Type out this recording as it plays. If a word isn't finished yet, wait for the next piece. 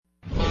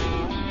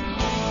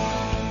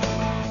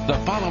The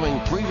following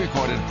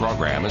pre-recorded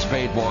program is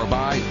paid for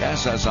by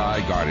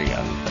SSI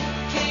Guardian.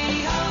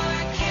 KRKS.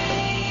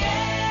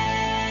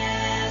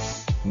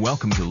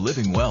 Welcome to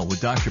Living Well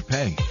with Dr.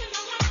 Peg.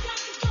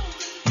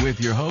 With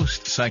your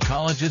host,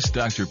 psychologist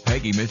Dr.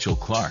 Peggy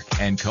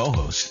Mitchell-Clark, and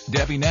co-host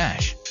Debbie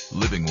Nash.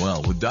 Living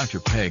Well with Dr.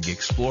 Peg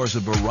explores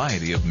a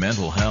variety of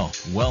mental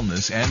health,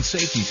 wellness, and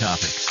safety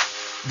topics.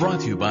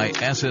 Brought to you by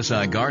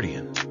SSI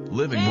Guardian.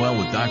 Living Well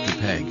with Dr.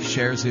 Peg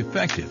shares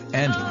effective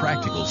and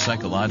practical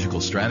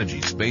psychological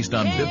strategies based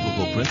on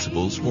biblical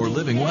principles for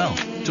living well.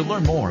 To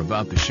learn more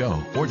about the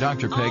show or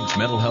Dr. Peg's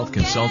mental health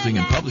consulting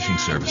and publishing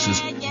services,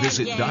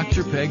 visit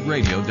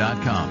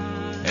drpegradio.com.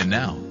 And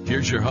now,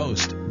 here's your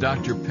host,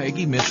 Dr.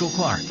 Peggy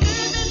Mitchell-Clark.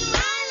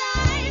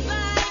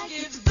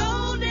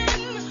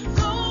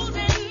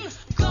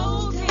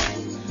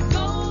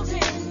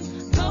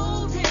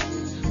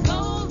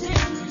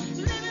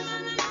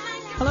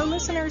 Hello,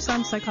 listeners.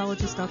 I'm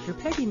psychologist Dr.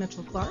 Peggy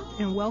Mitchell-Clark,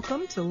 and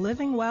welcome to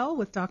Living Well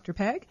with Dr.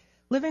 Peg.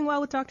 Living Well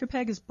with Dr.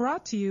 Peg is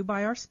brought to you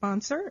by our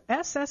sponsor,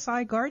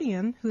 SSI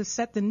Guardian, who has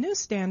set the new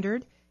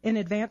standard in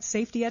advanced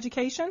safety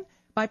education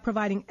by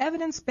providing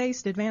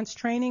evidence-based advanced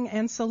training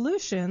and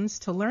solutions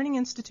to learning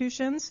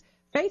institutions,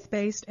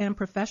 faith-based, and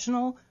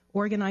professional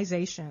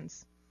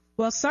organizations.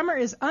 Well, summer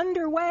is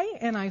underway,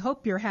 and I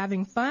hope you're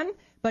having fun.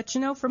 But,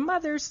 you know, for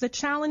mothers, the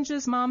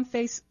challenges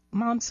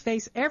moms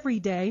face every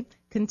day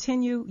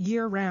continue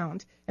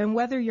year-round. And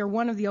whether you're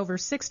one of the over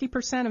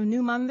 60% of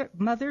new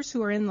mothers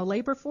who are in the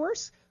labor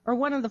force, or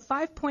one of the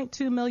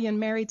 5.2 million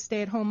married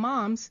stay-at-home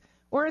moms,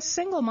 or a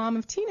single mom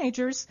of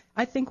teenagers,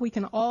 I think we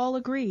can all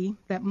agree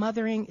that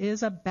mothering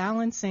is a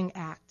balancing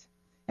act.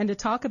 And to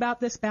talk about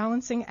this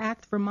balancing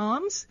act for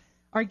moms,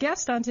 our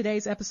guest on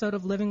today's episode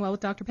of Living Well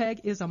with Dr.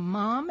 Peg is a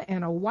mom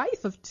and a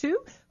wife of two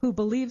who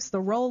believes the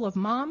role of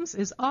moms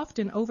is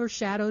often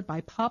overshadowed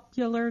by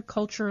popular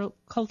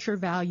culture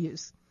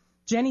values.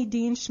 Jenny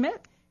Dean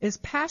Schmidt is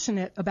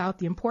passionate about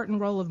the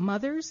important role of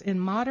mothers in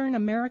modern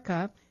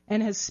America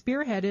and has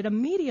spearheaded a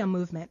media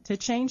movement to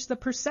change the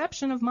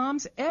perception of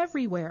moms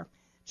everywhere.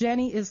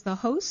 Jenny is the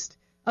host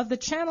of the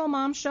Channel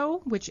Mom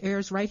Show, which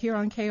airs right here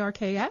on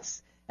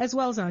KRKS, as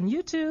well as on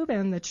YouTube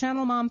and the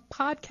Channel Mom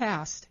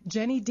podcast.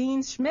 Jenny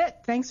Dean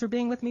Schmidt, thanks for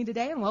being with me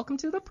today, and welcome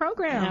to the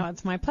program. No,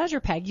 it's my pleasure,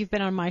 Peg. You've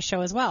been on my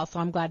show as well,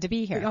 so I'm glad to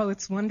be here. Oh,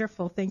 it's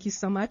wonderful. Thank you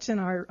so much. And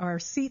our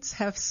seats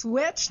have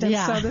switched, and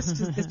so this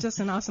is just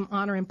an awesome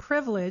honor and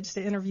privilege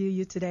to interview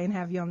you today and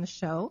have you on the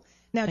show.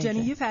 Now,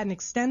 Jenny, you've had an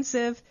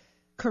extensive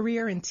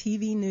career in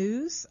TV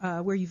news,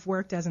 where you've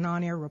worked as an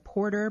on-air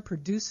reporter,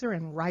 producer,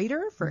 and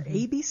writer for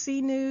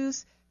ABC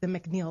News, the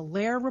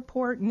McNeil-Lehrer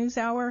Report,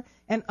 NewsHour,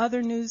 and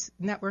other news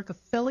network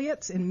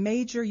affiliates in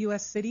major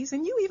U.S. cities.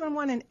 And you even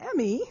won an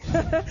Emmy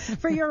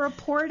for your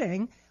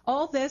reporting.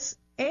 All this,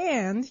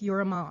 and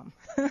you're a mom.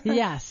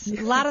 Yes.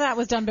 A lot of that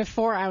was done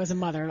before I was a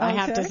mother, I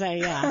have to say,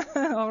 yeah.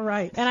 All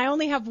right. And I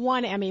only have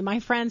one Emmy. My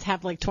friends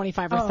have like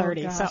 25 or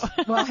 30. Gosh. So.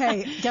 Well,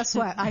 hey, guess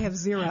what? I have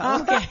 0.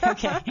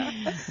 Okay.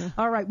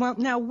 All right. Well,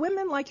 now,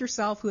 women like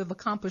yourself who have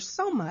accomplished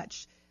so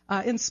much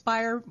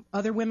inspire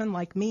other women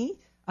like me,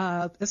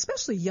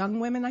 especially young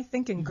women, I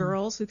think, and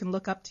girls who can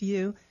look up to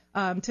you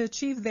to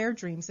achieve their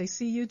dreams. They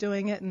see you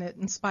doing it, and it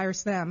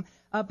inspires them.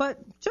 But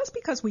just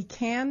because we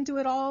can do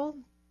it all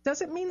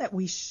doesn't mean that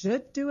we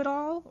should do it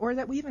all or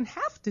that we even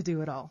have to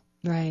do it all.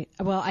 Right.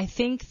 Well, I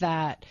think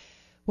that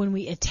when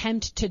we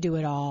attempt to do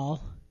it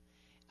all,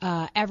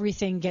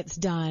 everything gets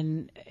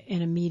done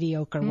in a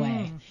mediocre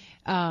way.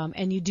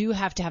 And you do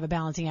have to have a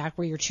balancing act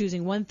where you're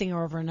choosing one thing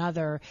over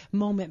another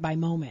moment by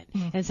moment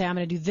and say, I'm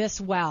going to do this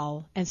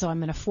well, and so I'm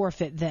going to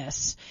forfeit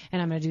this.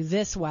 And I'm going to do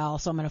this well,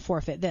 so I'm going to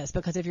forfeit this.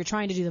 Because if you're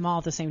trying to do them all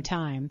at the same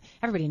time,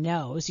 everybody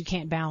knows you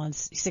can't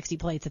balance 60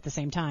 plates at the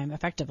same time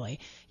effectively.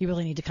 You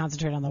really need to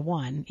concentrate on the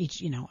one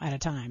each, at a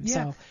time. Yeah.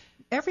 So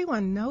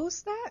everyone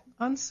knows that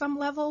on some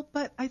level,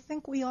 but I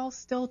think we all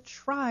still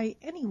try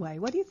anyway.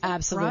 What do you think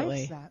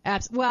Absolutely. drives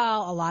that?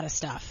 Well, a lot of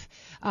stuff.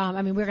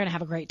 We're going to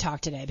have a great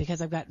talk today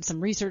because I've got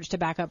some research to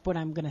back up what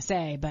I'm going to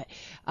say. But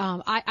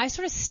I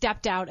sort of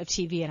stepped out of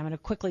TV, and I'm going to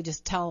quickly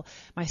just tell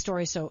my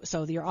story so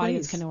your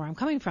audience can know where I'm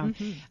coming from.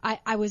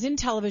 I was in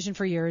television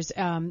for years.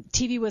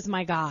 TV was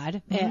my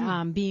God.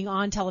 Being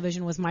on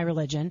television was my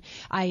religion.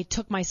 I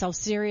took myself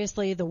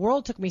seriously. The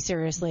world took me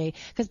seriously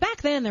because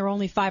back then there were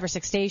only 5 or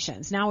 6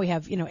 stations. Now we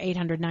have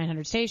 800,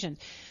 900 stations.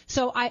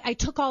 So I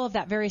took all of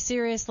that very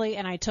seriously,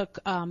 and I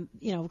took kind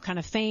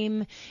of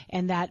fame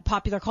and that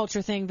popular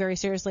culture thing very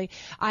seriously.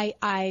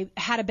 I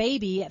had a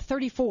baby at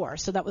 34,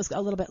 so that was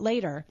a little bit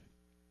later.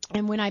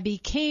 And when I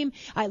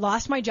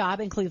lost my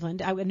job in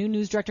Cleveland. A new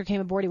news director came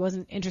aboard. He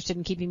wasn't interested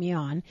in keeping me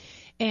on.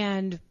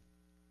 And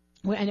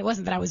it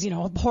wasn't that I was,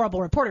 a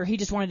horrible reporter. He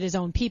just wanted his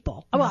own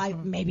people. Well,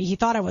 maybe he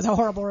thought I was a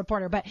horrible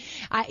reporter, but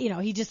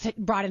he just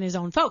brought in his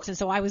own folks. And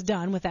so I was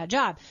done with that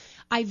job.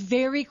 I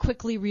very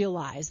quickly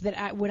realized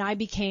that when I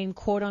became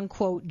quote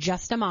unquote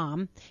just a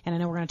mom, and I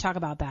know we're going to talk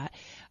about that,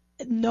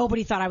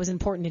 nobody thought I was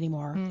important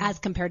anymore as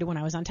compared to when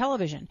I was on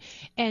television.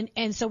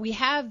 And so we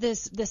have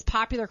this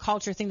popular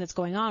culture thing that's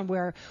going on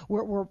where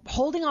we're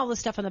holding all this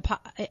stuff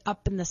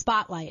up in the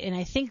spotlight. And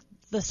I think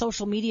the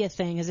social media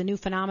thing is a new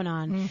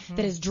phenomenon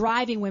that is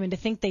driving women to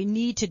think they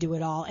need to do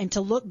it all and to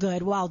look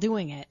good while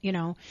doing it, you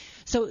know.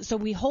 So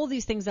we hold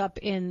these things up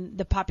in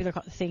the popular,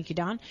 thank you,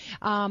 Don.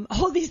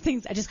 Hold these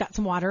things, I just got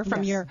some water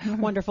from your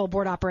wonderful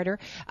board operator.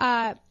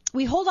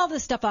 We hold all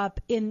this stuff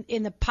up in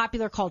the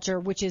popular culture,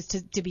 which is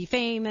to be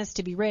famous,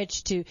 to be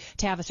rich, to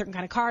have a certain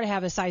kind of car, to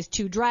have a size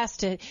 2 dress,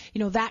 to, you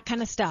know, that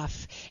kind of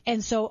stuff.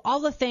 And so all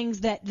the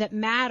things that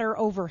matter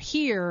over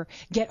here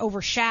get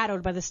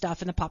overshadowed by the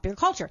stuff in the popular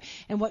culture.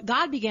 And what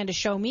God began to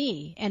show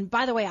me, and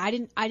by the way, I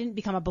didn't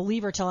become a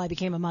believer till I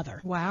became a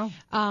mother. Wow.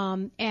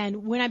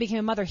 And when I became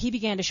a mother, he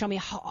began to show me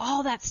how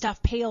all that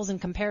stuff pales in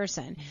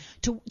comparison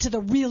to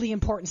the really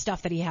important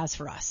stuff that he has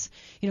for us.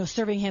 You know,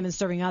 serving him and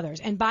serving others.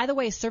 And by the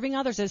way, serving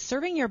others is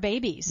serving your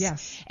babies.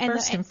 Yes,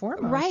 first and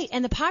foremost. Right,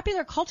 and the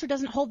popular culture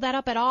doesn't hold that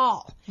up at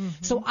all.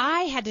 So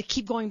I had to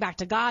keep going back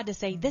to God to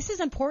say, this is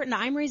important.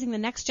 I'm raising the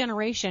next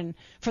generation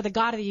for the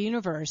God of the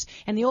universe.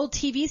 And the old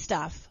TV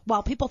stuff,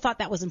 while people thought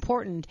that was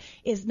important,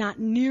 is not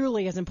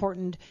nearly as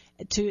important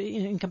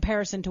in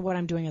comparison to what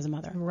I'm doing as a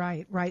mother.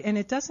 Right. And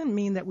it doesn't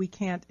mean that we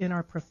can't, in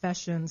our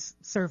professions,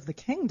 serve the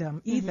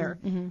kingdom either.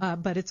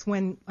 But it's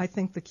when, I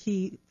think the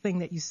key thing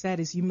that you said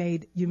is you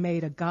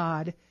made a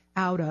God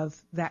out of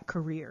that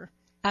career.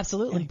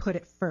 Absolutely. And put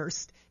it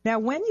first. Now,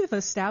 when you've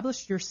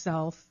established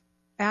yourself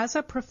as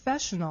a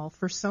professional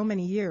for so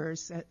many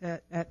years,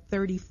 at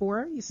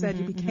 34, you said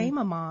you became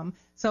a mom,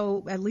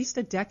 so at least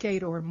a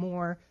decade or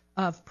more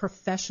of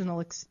professional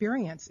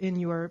experience in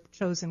your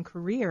chosen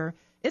career,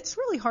 it's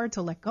really hard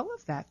to let go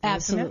of that.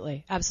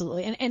 Absolutely.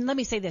 And let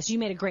me say this. You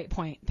made a great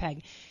point,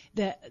 Peg.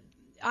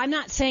 I'm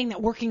not saying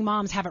that working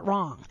moms have it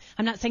wrong.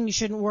 I'm not saying you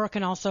shouldn't work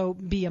and also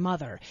be a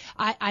mother.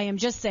 I am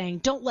just saying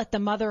don't let the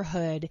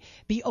motherhood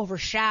be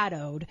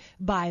overshadowed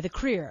by the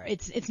career.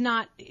 It's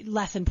not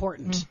less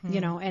important,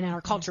 you know, and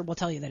our culture will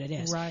tell you that it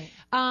is. Right.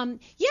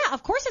 Yeah,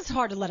 of course it's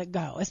hard to let it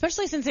go,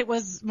 especially since it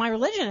was my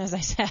religion, as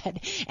I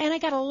said. And I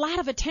got a lot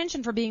of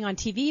attention for being on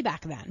TV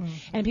back then.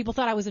 And people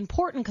thought I was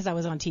important because I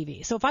was on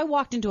TV. So if I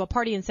walked into a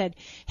party and said,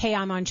 hey,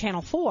 I'm on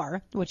Channel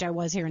 4, which I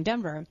was here in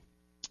Denver,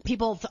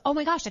 people, oh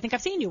my gosh, I think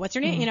I've seen you. What's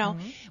your name? You know,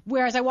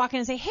 whereas I walk in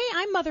and say, hey,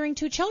 I'm mothering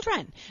 2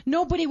 children.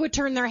 Nobody would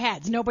turn their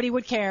heads. Nobody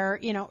would care.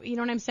 You know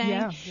what I'm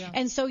saying? Yeah.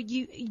 And so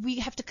we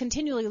have to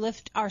continually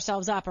lift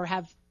ourselves up or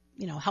have,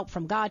 you know, help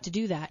from God to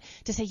do that,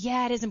 to say,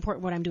 yeah, it is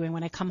important what I'm doing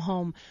when I come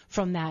home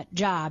from that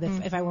job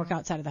if I work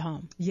outside of the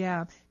home.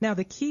 Yeah. Now,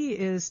 the key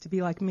is to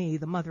be like me,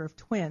 the mother of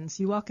twins.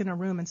 You walk in a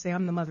room and say,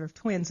 I'm the mother of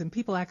twins, and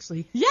people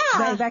actually,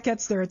 that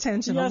gets their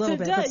attention a little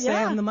bit. But say,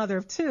 I'm the mother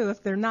of 2,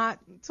 if they're not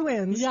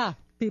twins,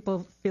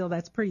 people feel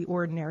that's pretty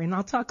ordinary. And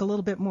I'll talk a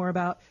little bit more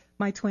about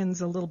my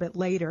twins a little bit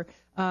later.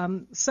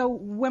 So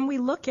when we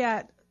look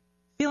at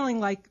feeling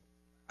like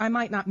I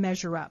might not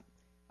measure up,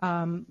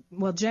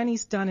 well,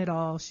 Jenny's done it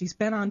all. She's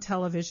been on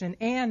television,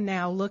 and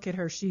now look at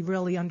her. She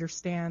really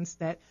understands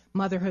that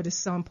motherhood is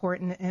so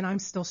important, and I'm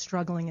still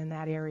struggling in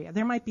that area.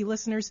 There might be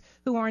listeners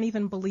who aren't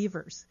even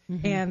believers,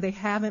 and they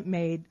haven't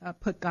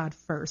put God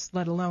first,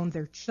 let alone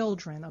their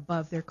children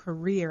above their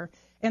career.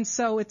 And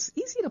so it's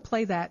easy to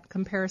play that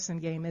comparison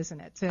game, isn't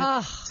it?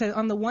 To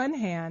on the one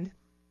hand,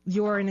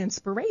 you're an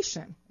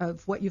inspiration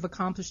of what you've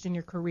accomplished in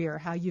your career,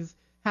 how you've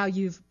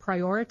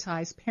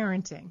prioritized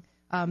parenting.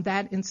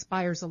 That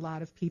inspires a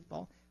lot of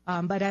people.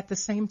 But at the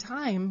same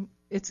time,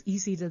 it's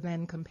easy to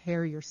then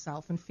compare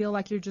yourself and feel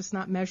like you're just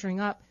not measuring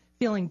up,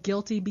 feeling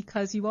guilty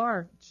because you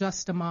are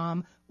just a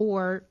mom,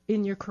 or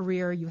in your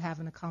career you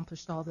haven't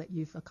accomplished all that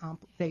you've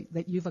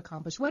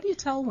accomplished. What do you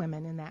tell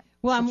women in that?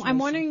 Well, I'm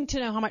wanting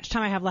to know how much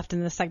time I have left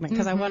in this segment,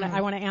 because I want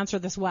to answer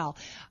this well.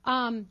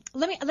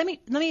 Let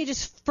me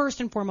just first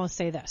and foremost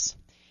say this.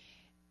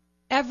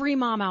 Every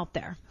mom out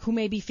there who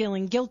may be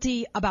feeling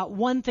guilty about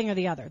one thing or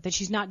the other, that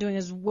she's not doing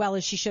as well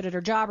as she should at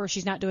her job, or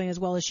she's not doing as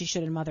well as she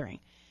should in mothering,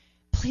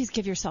 please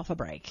give yourself a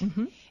break.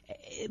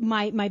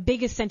 My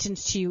biggest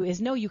sentence to you is,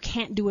 no, you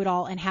can't do it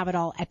all and have it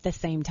all at the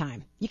same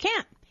time. You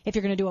can't, if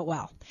you're going to do it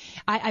well.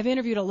 I've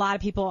interviewed a lot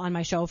of people on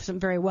my show, some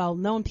very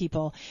well-known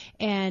people,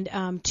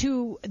 and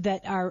 2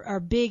 that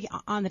are big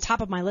on the top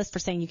of my list for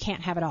saying you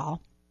can't have it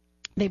all.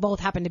 They both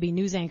happen to be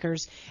news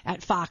anchors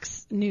at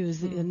Fox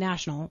News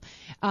National.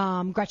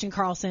 Gretchen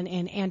Carlson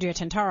and Andrea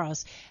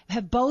Tantaros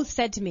have both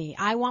said to me,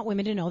 I want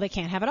women to know they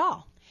can't have it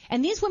all.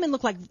 And these women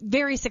look like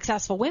very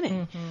successful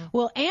women.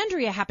 Well,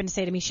 Andrea happened to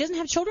say to me, she doesn't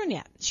have children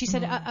yet. She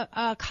said,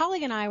 a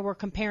colleague and I were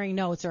comparing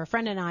notes, or a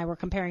friend and I were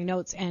comparing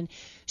notes, and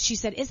she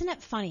said, isn't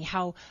it funny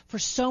how for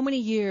so many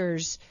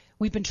years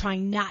we've been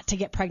trying not to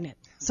get pregnant?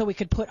 so we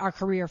could put our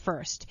career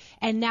first.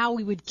 And now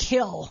we would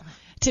kill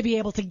to be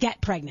able to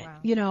get pregnant,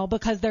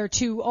 because they're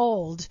too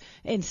old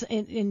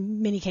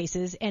in many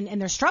cases, and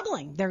they're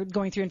struggling. They're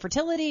going through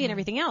infertility and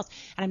everything else.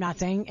 And I'm not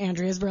saying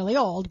Andrea's really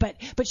old, but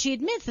she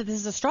admits that this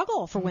is a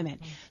struggle for women.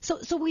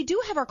 So we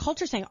do have our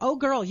culture saying, oh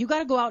girl, you got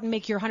to go out and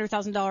make your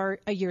 $100,000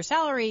 a year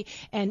salary,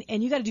 and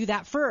you got to do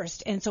that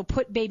first. And so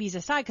put babies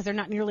aside because they're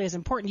not nearly as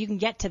important. You can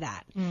get to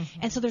that.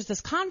 And so there's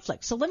this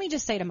conflict. So let me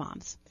just say to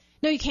moms,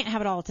 no, you can't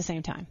have it all at the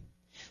same time.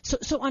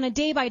 So on a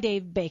day-by-day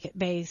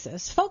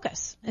basis,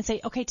 focus and say,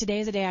 okay,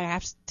 today is a day I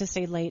have to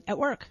stay late at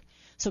work.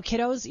 So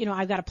kiddos,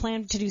 I've got a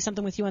plan to do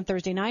something with you on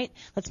Thursday night.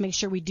 Let's make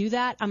sure we do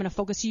that. I'm going to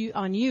focus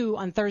on you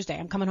on Thursday.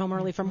 I'm coming home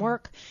early from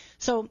work.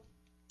 So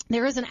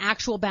there is an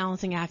actual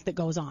balancing act that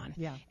goes on.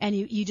 Yeah. And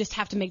you just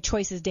have to make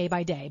choices day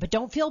by day. But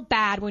don't feel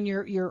bad when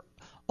you're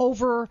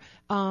over,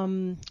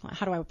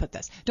 how do I put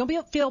this? Don't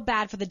feel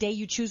bad for the day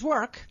you choose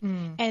work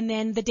and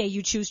then the day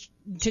you choose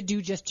to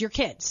do just your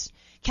kids.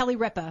 Kelly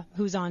Ripa,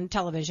 who's on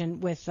television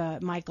with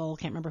Michael,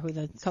 can't remember who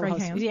the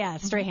co-host is. Yeah,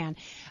 Strahan.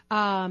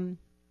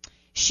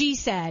 She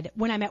said,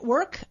 when I'm at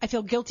work, I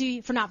feel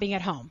guilty for not being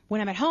at home. When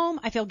I'm at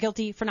home, I feel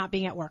guilty for not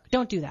being at work.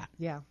 Don't do that.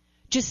 Yeah.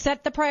 Just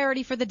set the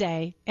priority for the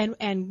day,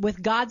 and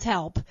with God's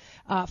help,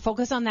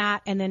 focus on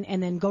that, and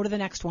then go to the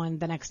next one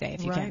the next day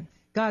if you can.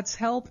 God's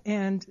help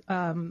and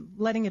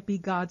letting it be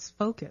God's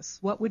focus.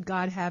 What would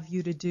God have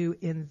you to do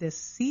in this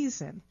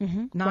season?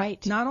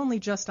 Not only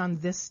just on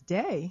this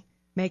day,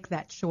 make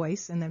that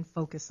choice and then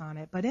focus on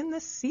it, but in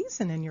this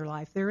season in your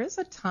life, there is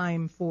a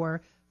time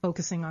for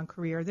focusing on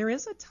career. There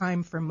is a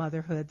time for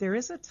motherhood. There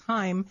is a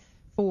time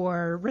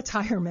for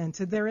retirement.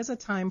 There is a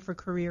time for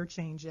career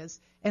changes.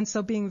 And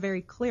so being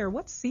very clear,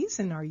 what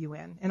season are you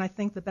in? And I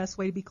think the best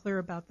way to be clear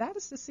about that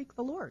is to seek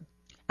the Lord.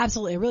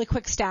 Absolutely. A really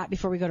quick stat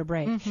before we go to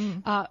break.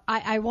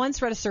 I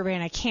once read a survey,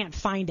 and I can't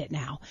find it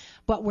now,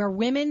 but where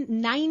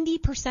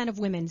 90% of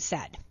women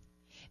said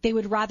they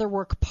would rather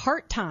work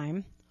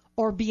part-time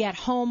or be at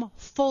home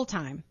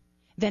full-time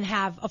than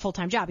have a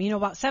full-time job.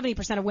 About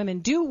 70% of women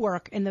do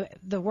work in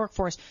the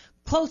workforce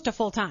close to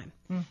full-time.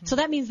 So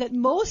that means that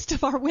most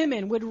of our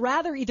women would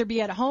rather either be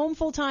at home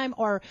full-time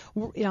or,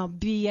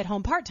 be at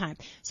home part-time.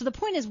 So the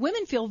point is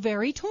women feel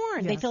very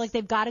torn. Yes. They feel like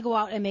they've got to go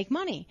out and make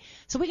money.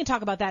 So we can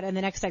talk about that in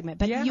the next segment.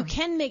 But you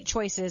can make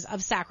choices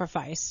of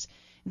sacrifice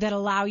that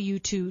allow you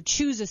to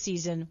choose a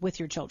season with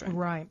your children.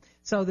 Right.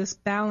 So this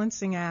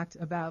balancing act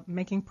about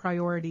making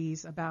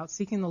priorities, about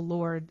seeking the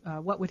Lord,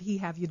 what would He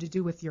have you to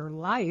do with your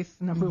life,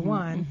 number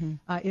one,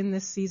 in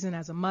this season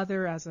as a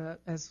mother, as a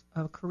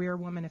career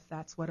woman, if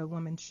that's what a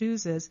woman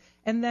chooses,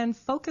 and then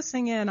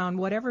focusing in on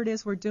whatever it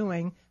is we're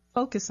doing.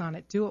 Focus on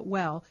it. Do it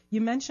well.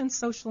 You mentioned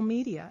social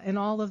media and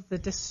all of the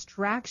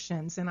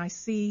distractions, and I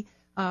see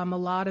a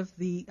lot of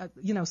the,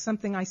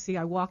 something I see.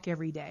 I walk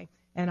every day.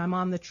 And I'm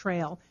on the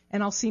trail,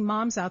 and I'll see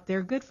moms out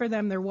there. Good for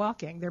them. They're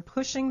walking. They're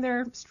pushing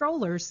their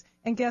strollers,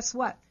 and guess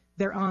what?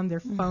 They're on their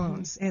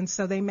phones. And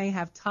so they may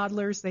have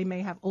toddlers. They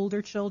may have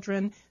older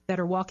children that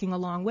are walking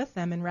along with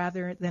them, and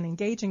rather than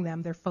engaging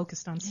them, they're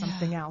focused on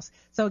something else.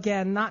 So,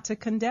 again, not to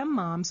condemn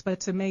moms, but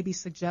to maybe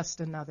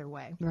suggest another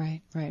way. Right.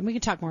 And we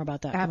can talk more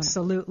about that.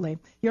 Absolutely.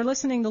 You're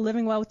listening to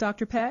Living Well with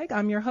Dr. Peg.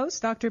 I'm your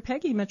host, Dr.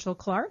 Peggy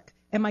Mitchell-Clark.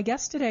 And my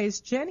guest today is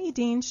Jenny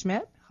Dean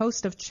Schmidt,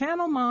 host of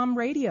Channel Mom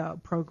Radio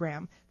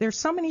program. There's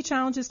so many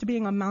challenges to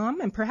being a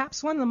mom, and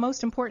perhaps one of the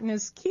most important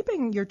is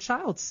keeping your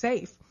child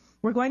safe.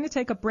 We're going to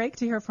take a break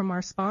to hear from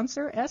our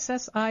sponsor,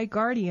 SSI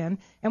Guardian,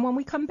 and when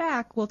we come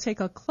back, we'll take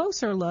a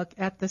closer look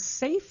at the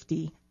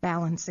safety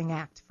balancing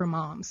act for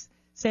moms.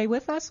 Stay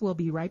with us. We'll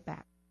be right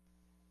back.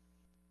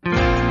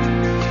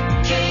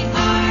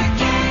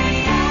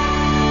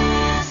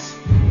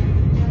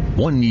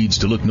 One needs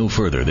to look no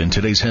further than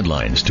today's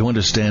headlines to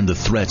understand the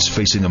threats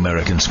facing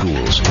American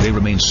schools. They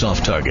remain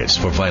soft targets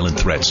for violent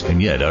threats, and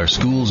yet our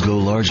schools go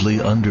largely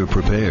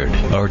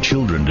underprepared. Our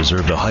children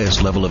deserve the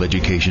highest level of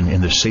education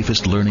in the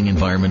safest learning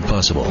environment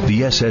possible.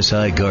 The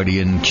SSI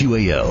Guardian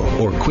QAL,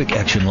 or Quick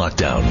Action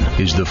Lockdown,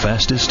 is the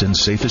fastest and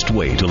safest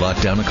way to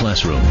lock down a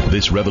classroom.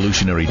 This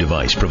revolutionary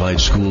device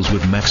provides schools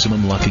with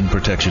maximum locking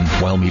protection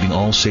while meeting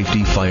all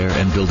safety, fire,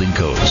 and building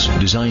codes.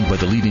 Designed by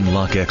the leading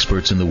lock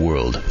experts in the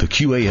world, the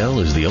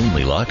QAL is the only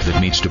lock that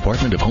meets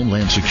Department of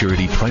Homeland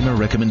Security primer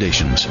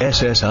recommendations.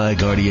 SSI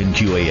Guardian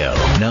QAL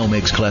now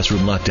makes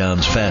classroom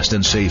lockdowns fast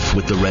and safe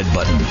with the red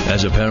button.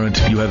 As a parent,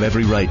 you have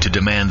every right to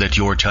demand that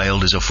your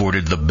child is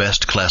afforded the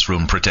best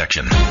classroom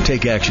protection.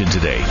 Take action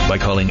today by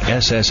calling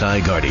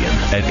SSI Guardian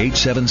at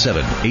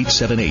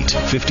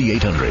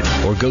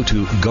 877-878-5800 or go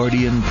to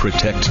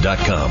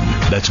GuardianProtect.com.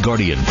 That's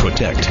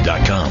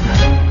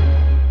GuardianProtect.com.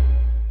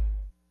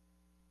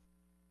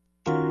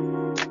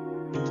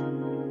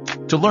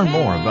 To learn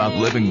more about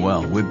living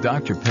well with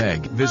Dr.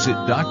 Peg, visit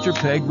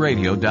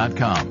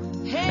drpegradio.com.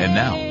 And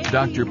now,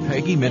 Dr.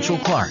 Peggy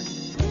Mitchell-Clark.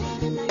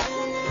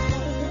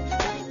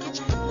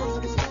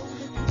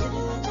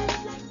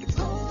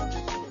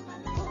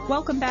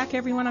 Welcome back,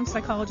 everyone. I'm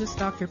psychologist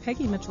Dr.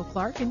 Peggy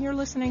Mitchell-Clark, and you're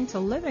listening to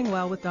Living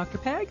Well with Dr.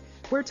 Peg.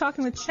 We're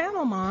talking with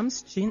Channel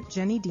Mom's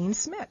Jenny Dean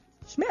Schmidt.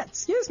 Schmidt.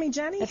 Excuse me,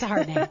 Jenny. That's a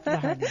hard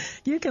name.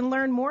 You can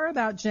learn more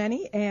about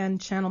Jenny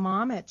and Channel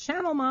Mom at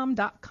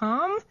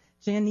channelmom.com.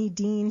 Jenny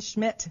Dean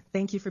Schmidt,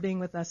 thank you for being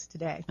with us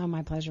today. Oh,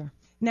 my pleasure.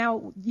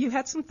 Now, you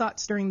had some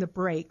thoughts during the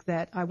break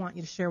that I want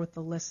you to share with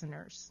the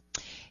listeners.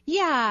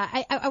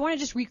 Yeah, I want to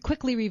just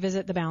quickly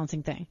revisit the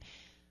balancing thing.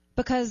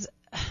 Because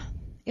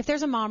if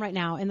there's a mom right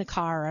now in the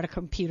car or at a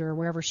computer or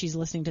wherever she's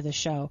listening to this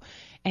show,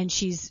 and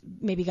she's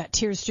maybe got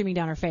tears streaming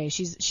down her face,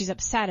 she's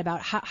upset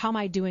about how am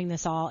I doing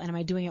this all, and am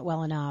I doing it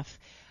well enough?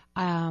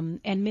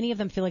 And many of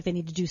them feel like they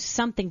need to do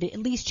something to at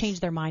least change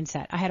their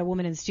mindset. I had a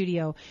woman in the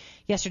studio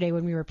yesterday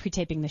when we were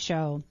pre-taping the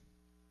show,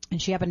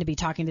 and she happened to be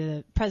talking to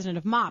the president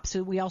of MOPS,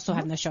 who we also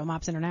have in the show,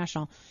 MOPS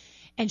International.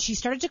 And she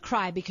started to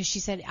cry because she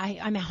said,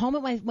 I'm at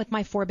home with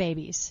my 4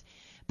 babies,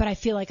 but I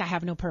feel like I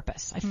have no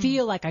purpose. I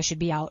feel like I should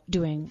be out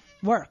doing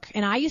work.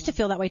 And I used to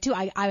feel that way too.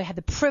 I had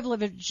the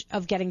privilege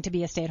of getting to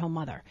be a stay-at-home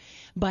mother,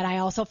 but I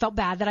also felt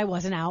bad that I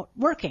wasn't out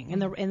working in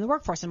the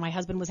workforce, and my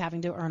husband was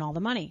having to earn all the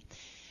money.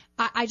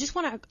 I just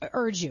want to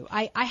urge you.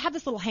 I have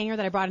this little hanger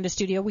that I brought into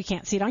studio. We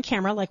can't see it on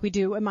camera like we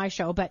do in my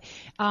show, but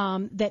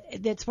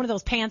that's one of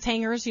those pants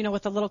hangers,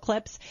 with the little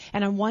clips.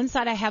 And on one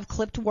side I have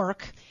clipped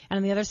work, and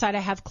on the other side I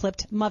have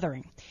clipped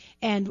mothering.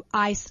 And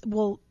I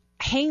will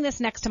hang this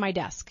next to my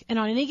desk. And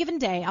on any given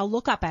day, I'll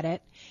look up at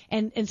it.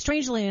 And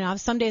strangely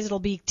enough, some days it'll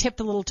be tipped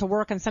a little to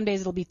work, and some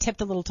days it'll be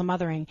tipped a little to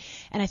mothering.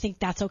 And I think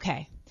that's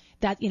okay.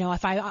 That,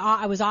 if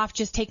I was off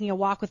just taking a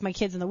walk with my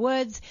kids in the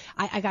woods,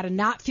 I got to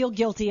not feel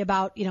guilty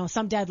about,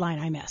 some deadline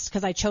I missed,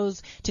 because I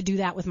chose to do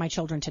that with my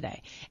children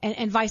today.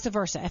 And vice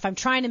versa. If I'm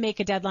trying to make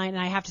a deadline and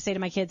I have to say to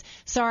my kids,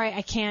 sorry,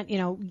 I can't,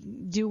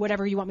 do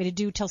whatever you want me to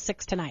do till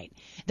 6 tonight,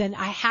 then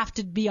I have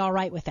to be all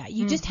right with that.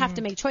 You just have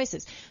to make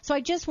choices. So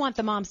I just want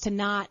the moms to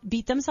not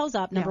beat themselves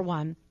up, number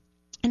one.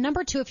 And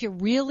number 2, if you're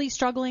really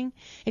struggling,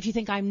 if you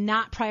think I'm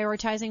not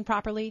prioritizing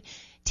properly,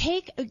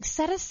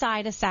 set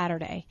aside a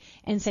Saturday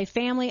and say,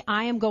 family,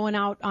 I am going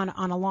out on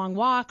a long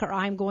walk, or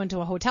I'm going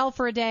to a hotel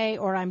for a day,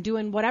 or I'm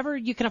doing whatever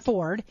you can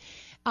afford.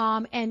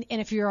 And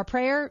if you're a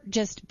prayer,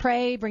 just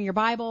pray, bring your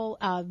Bible,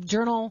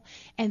 journal,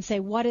 and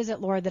say, what is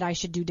it, Lord, that I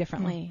should do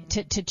differently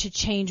to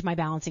change my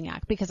balancing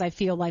act? Because I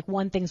feel like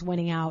one thing's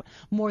winning out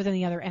more than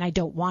the other, and I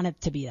don't want it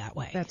to be that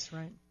way. That's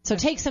right. So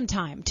take some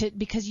time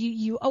because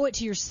you owe it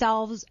to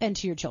yourselves and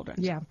to your children.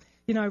 Yeah.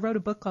 I wrote a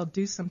book called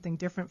Do Something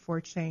Different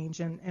for Change,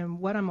 and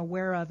what I'm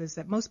aware of is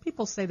that most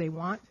people say they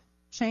want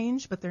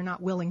change, but they're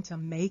not willing to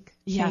make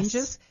changes.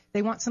 Yes.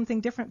 They want something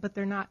different, but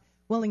they're not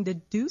willing to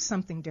do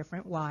something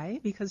different.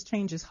 Why? Because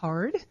change is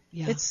hard.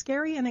 Yeah. It's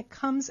scary, and it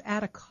comes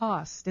at a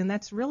cost. And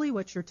that's really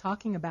what you're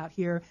talking about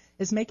here,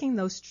 is making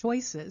those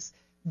choices.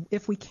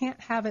 If we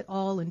can't have it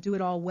all and do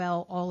it all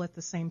well all at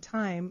the same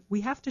time,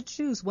 we have to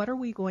choose, what are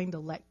we going to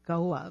let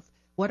go of?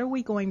 What are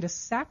we going to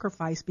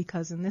sacrifice?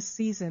 Because in this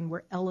season,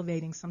 we're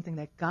elevating something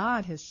that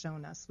God has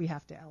shown us we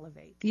have to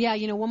elevate. Yeah,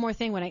 one more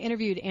thing. When I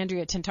interviewed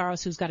Andrea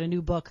Tintaros, who's got a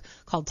new book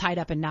called Tied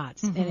Up in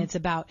Knots, and it's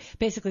about,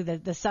 basically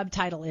the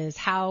subtitle is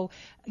How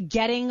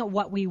Getting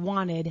What We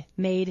Wanted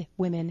Made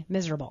Women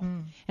Miserable.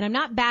 And I'm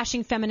not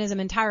bashing feminism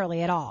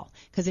entirely at all,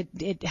 because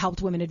it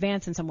helped women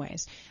advance in some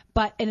ways.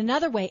 But in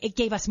another way, it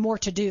gave us more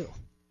to do.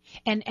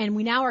 And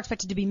we now are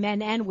expected to be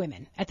men and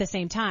women at the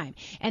same time.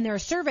 And there are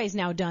surveys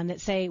now done that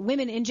say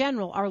women in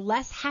general are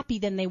less happy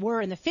than they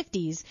were in the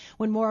 50s,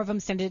 when more of them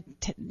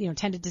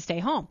tended to stay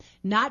home.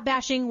 Not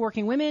bashing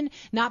working women,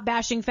 not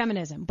bashing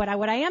feminism. But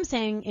what I am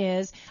saying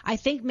is, I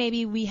think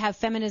maybe we have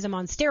feminism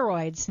on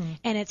steroids,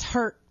 and it's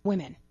hurt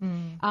women.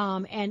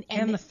 And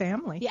the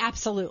family. Yeah,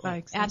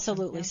 absolutely.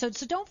 Absolutely. Yeah.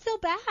 So don't feel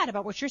bad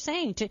about what you're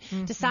saying,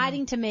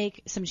 deciding to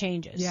make some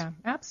changes. Yeah,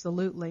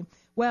 absolutely.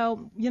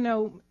 Well,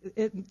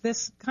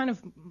 this kind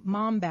of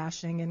mom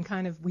bashing,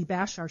 and we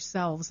bash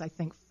ourselves, I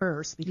think,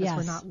 first, because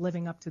we're not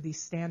living up to these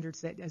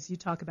standards that, as you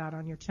talk about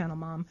on your Channel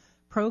Mom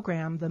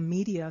program, the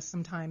media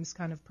sometimes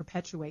kind of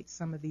perpetuates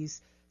some of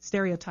these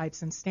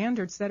stereotypes and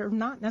standards that are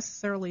not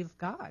necessarily of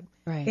God.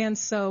 Right. And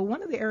so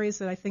one of the areas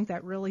that I think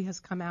that really has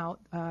come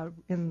out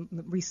in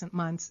recent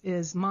months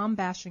is mom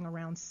bashing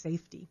around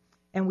safety.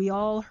 And we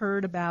all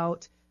heard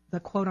about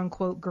the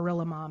quote-unquote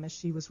gorilla mom, as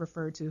she was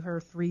referred to.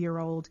 Her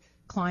 3-year-old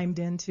climbed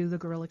into the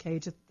gorilla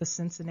cage at the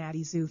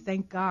Cincinnati Zoo.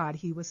 Thank God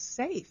he was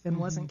safe and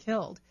wasn't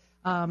killed.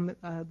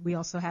 We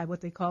also had what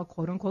they call,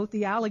 quote-unquote,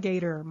 the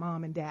alligator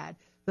mom and dad.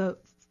 The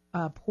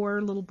poor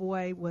little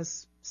boy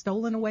was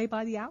stolen away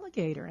by the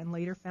alligator and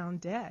later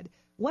found dead.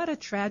 What a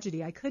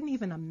tragedy. I couldn't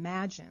even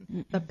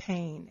imagine the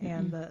pain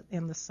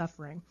and the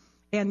suffering.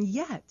 And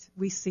yet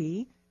we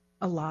see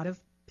a lot of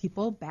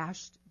people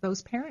bash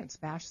those parents,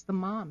 bash the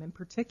mom in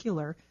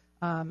particular.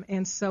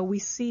 And so we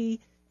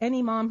see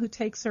any mom who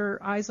takes her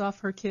eyes off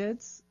her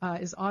kids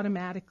is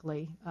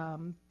automatically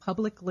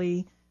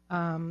publicly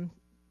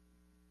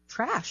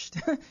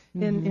trashed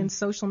in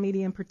social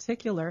media in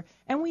particular.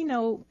 And we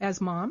know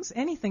as moms,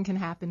 anything can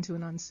happen to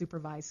an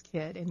unsupervised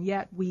kid. And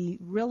yet we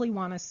really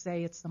want to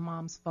say it's the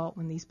mom's fault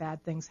when these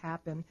bad things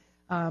happen.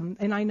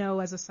 And I know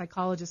as a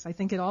psychologist, I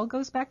think it all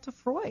goes back to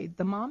Freud,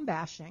 the mom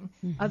bashing.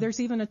 There's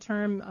even a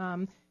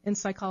term in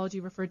psychology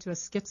referred to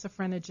as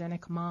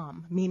schizophrenogenic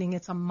mom, meaning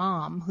it's a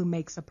mom who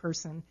makes a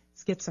person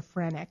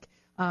schizophrenic.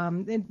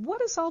 And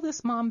what is all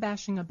this mom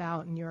bashing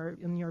about in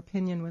your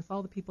opinion, with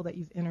all the people that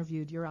you've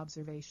interviewed, your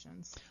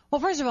observations?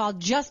 Well, first of all,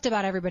 just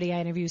about everybody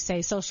I interview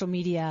say social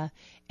media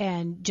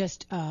and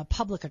just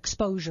public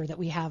exposure that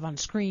we have on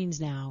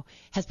screens now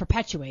has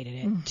perpetuated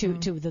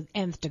it to the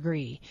nth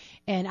degree.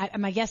 And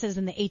my guess is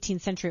in the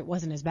 18th century it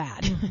wasn't as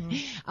bad.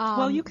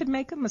 Well, you could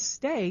make a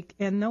mistake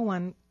and no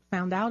one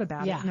found out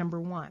about it,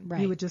 number one.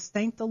 Right. You would just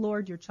thank the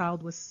Lord your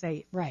child was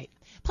safe. Right.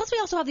 Plus, we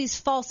also have these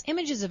false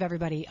images of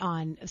everybody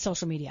on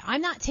social media.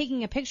 I'm not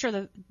taking a picture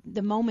of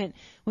the moment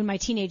when my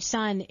teenage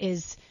son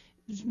is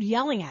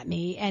yelling at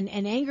me and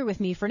angry with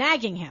me for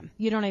nagging him.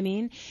 You know what I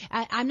mean?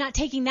 I'm not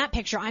taking that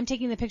picture. I'm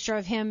taking the picture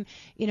of him,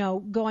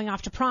 going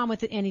off to prom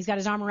with it, and he's got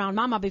his arm around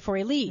mama before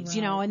he leaves,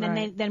 and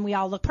then then we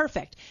all look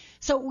perfect.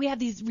 So we have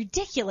these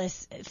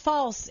ridiculous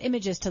false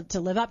images to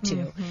live up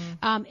to.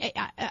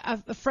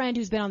 A friend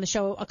who's been on the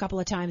show a couple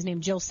of times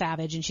named Jill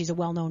Savage, and she's a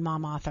well-known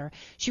mom author.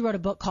 She wrote a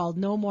book called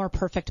No More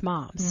Perfect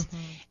Moms.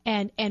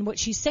 And what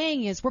she's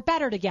saying is we're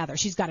better together.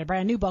 She's got a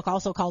brand new book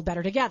also called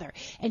Better Together.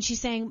 And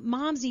she's saying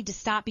moms need to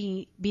stop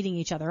beating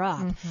each other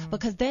up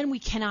because then we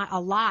cannot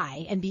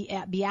ally and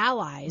be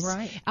allies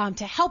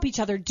to help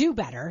each other do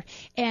better.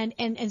 And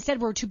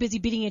instead we're too busy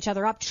beating each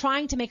other up,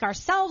 trying to make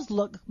ourselves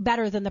look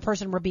better than the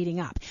person we're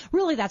beating up.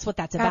 Really, that's what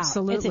that's about.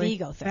 Absolutely. It's an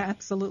ego thing.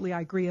 Absolutely,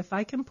 I agree. If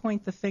I can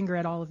point the finger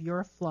at all of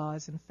your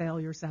flaws and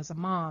failures as a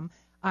mom,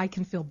 I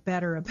can feel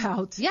better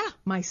about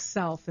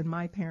myself and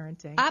my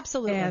parenting.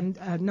 Absolutely.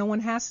 And no one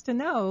has to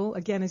know,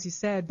 again, as you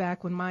said,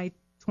 back when my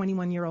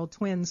 21-year-old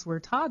twins were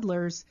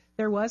toddlers,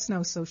 there was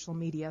no social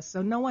media.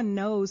 So no one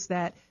knows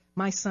that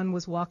my son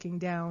was walking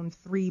down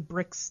 3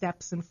 brick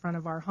steps in front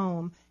of our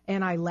home,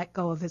 and I let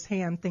go of his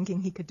hand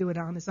thinking he could do it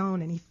on his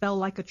own, and he fell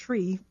like a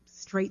tree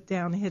straight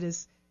down and hit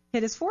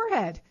his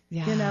forehead,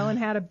 and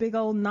had a big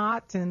old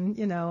knot and,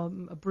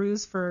 a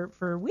bruise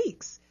for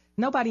weeks.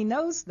 Nobody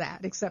knows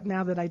that except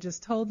now that I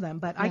just told them.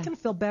 But I can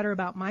feel better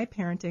about my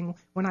parenting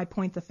when I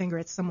point the finger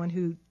at someone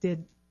who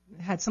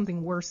had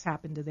something worse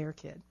happen to their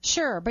kid.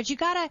 Sure, but you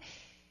gotta.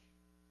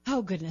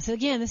 Oh, goodness.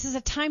 Again, this is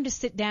a time to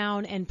sit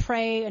down and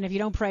pray. And if you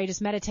don't pray,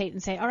 just meditate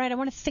and say, all right, I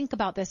want to think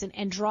about this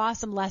and draw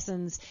some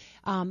lessons,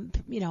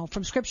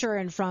 from Scripture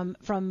and from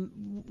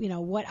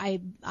what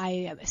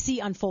I see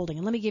unfolding.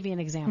 And let me give you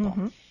an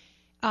example.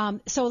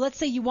 So let's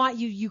say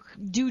you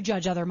do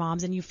judge other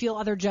moms and you feel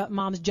other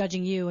moms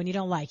judging you and you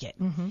don't like it.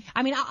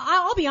 I mean,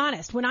 I'll be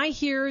honest. When I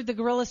hear the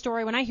gorilla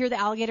story, when I hear the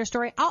alligator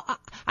story,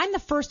 I'm the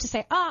first to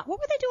say, what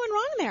were they doing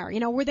wrong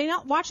there? Were they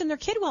not watching their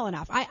kid well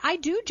enough? I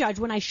do judge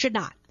when I should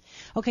not.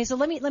 Okay, so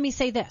let me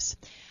say this.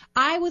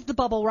 I was the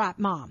bubble wrap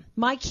mom.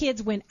 My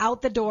kids went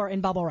out the door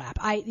in bubble wrap.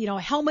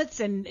 Helmets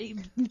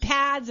and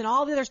pads and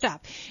all the other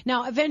stuff.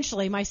 Now,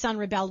 eventually, my son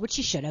rebelled, which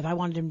he should have. I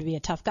wanted him to be a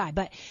tough guy.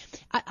 But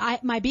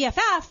my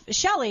BFF,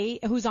 Shelly,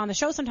 who's on the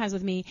show sometimes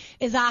with me,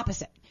 is the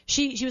opposite.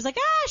 She was like,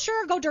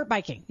 sure, go dirt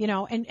biking,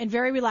 and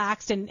very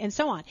relaxed and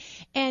so on.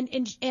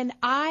 And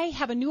I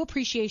have a new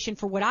appreciation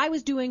for what I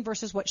was doing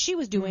versus what she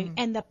was doing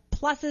and the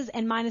pluses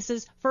and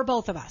minuses for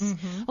both of us.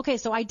 Okay,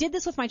 so I did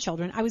this with my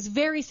children. I was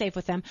very safe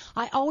with them.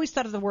 I always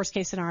thought of the worst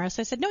case scenario.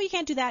 So I said, no, you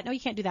can't do that. No, you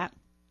can't do that.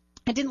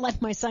 I didn't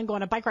let my son go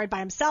on a bike ride by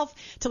himself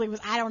till he was,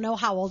 I don't know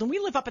how old. And we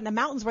live up in the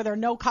mountains where there are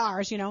no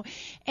cars,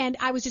 and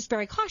I was just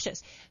very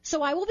cautious.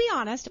 So I will be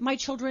honest, my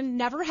children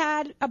never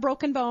had a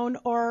broken bone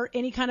or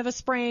any kind of a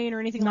sprain or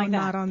anything like that.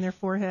 Not on their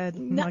forehead,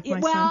 like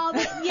my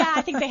son. Yeah,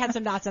 I think they had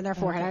some knots on their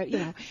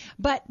forehead,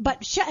 But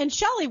and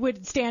Shelley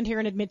would stand here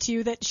and admit to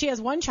you that she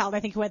has one child, I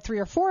think, who had 3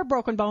 or 4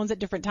 broken bones at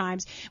different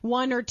times.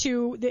 1 or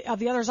 2 of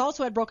the others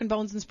also had broken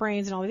bones and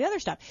sprains and all the other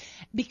stuff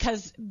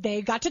because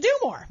they got to do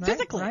more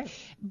physically. Right.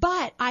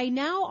 But I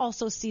now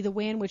also see the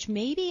way in which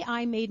maybe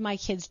I made my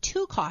kids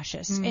too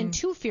cautious and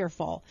too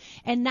fearful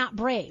and not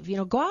brave.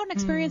 Go out and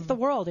experience the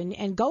world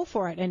and go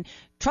for it and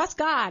trust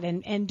God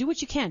and do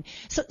what you can.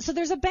 So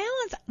there's a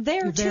balance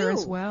there too. There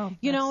as well.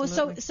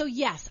 So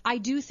yes, I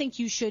do think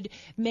you should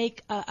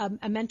make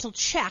a mental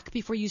check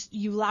before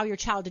you allow your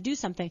child to do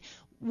something.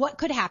 What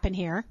could happen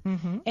here,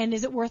 and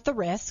is it worth the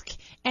risk?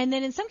 And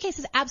then in some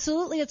cases,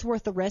 absolutely it's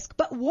worth the risk,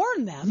 but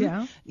warn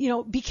them,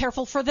 be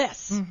careful for this,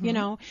 So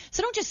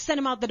don't just send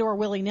them out the door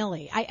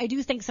willy-nilly. I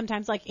do think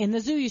sometimes, like in the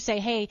zoo, you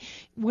say, hey,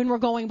 when we're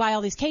going by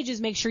all these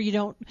cages, make sure you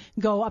don't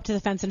go up to the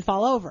fence and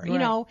fall over,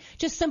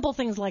 just simple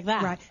things like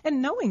that. Right.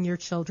 And knowing your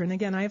children,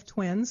 again, I have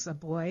twins, a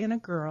boy and a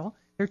girl.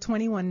 They're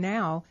 21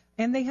 now.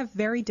 And they have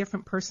very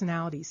different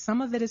personalities.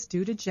 Some of it is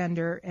due to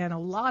gender, and a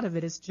lot of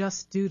it is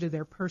just due to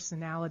their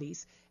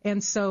personalities.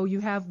 And so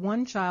you have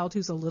one child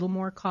who's a little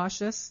more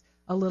cautious,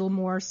 a little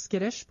more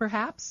skittish,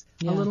 perhaps,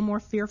 a little more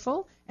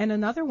fearful, and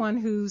another one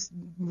who's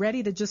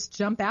ready to just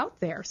jump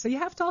out there. So you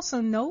have to also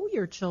know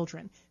your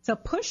children. So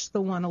push the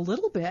one a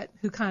little bit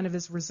who kind of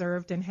is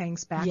reserved and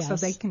hangs back so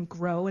they can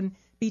grow and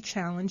be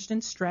challenged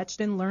and stretched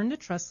and learn to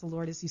trust the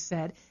Lord, as you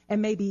said,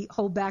 and maybe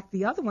hold back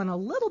the other one a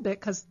little bit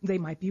because they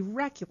might be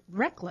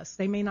reckless.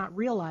 They may not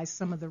realize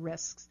some of the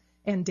risks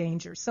and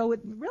dangers. So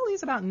it really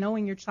is about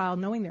knowing your child,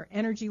 knowing their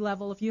energy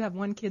level. If you have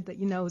one kid that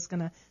you know is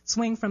going to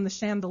swing from the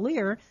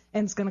chandelier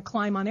and is going to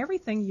climb on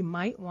everything, you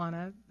might want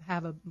to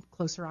have a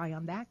closer eye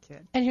on that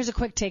kid. And here's a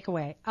quick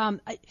takeaway.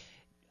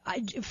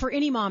 For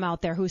any mom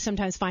out there who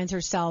sometimes finds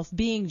herself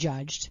being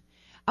judged,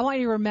 I want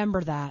you to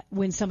remember that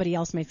when somebody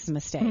else makes a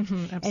mistake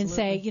and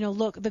say,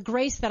 look, the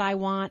grace that I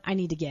want, I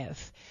need to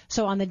give.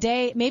 So on the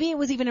day, maybe it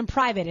was even in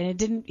private and it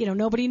didn't,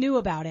 nobody knew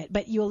about it,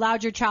 but you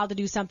allowed your child to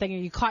do something or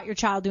you caught your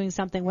child doing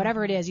something,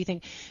 whatever it is, you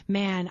think,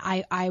 man,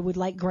 I would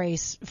like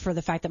grace for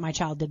the fact that my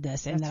child did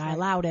this and that I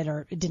allowed it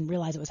or didn't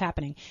realize it was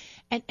happening.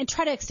 And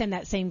try to extend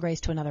that same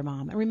grace to another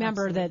mom. And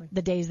remember that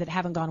the days that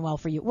haven't gone well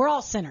for you, we're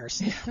all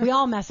sinners. We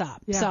all mess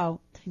up. Yeah. So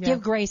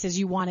give grace as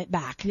you want it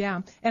back.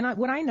 Yeah. And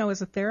what I know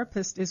as a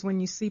therapist is when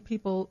you see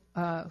people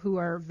who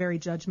are very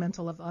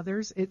judgmental of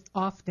others, it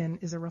often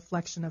is a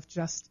reflection of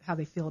just how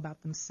they feel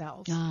about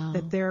themselves,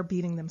 that they're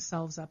beating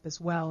themselves up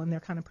as well, and they're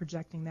kind of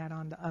projecting that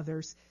onto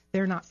others.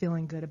 They're not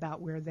feeling good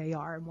about where they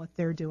are and what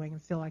they're doing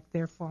and feel like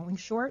they're falling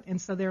short, and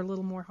so they're a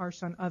little more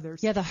harsh on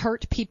others. Yeah, the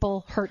hurt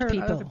people hurt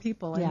people. Other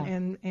people,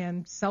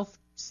 and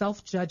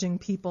self-judging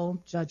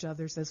people judge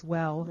others as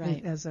well,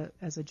 as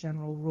a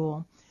general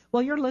rule.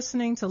 Well, you're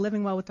listening to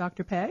Living Well with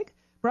Dr. Peg,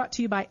 brought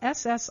to you by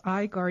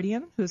SSI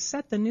Guardian, who has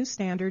set the new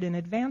standard in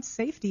advanced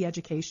safety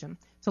education.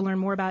 To learn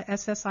more about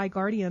SSI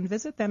Guardian,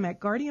 visit them at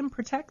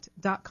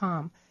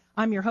guardianprotect.com.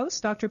 I'm your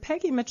host, Dr.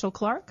 Peggy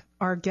Mitchell-Clark.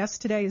 Our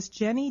guest today is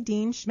Jenny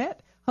Dean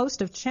Schmidt,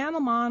 host of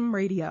Channel Mom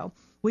Radio.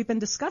 We've been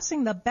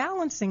discussing the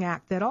balancing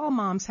act that all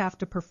moms have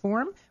to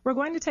perform. We're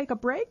going to take a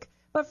break,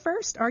 but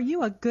first, are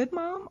you a good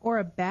mom or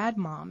a bad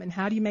mom, and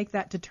how do you make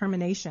that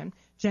determination?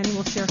 Jenny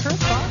will share her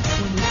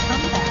thoughts when we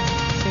come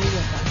back. Stay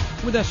with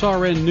us. With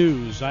SRN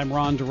News, I'm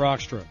Ron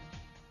DeRockstra.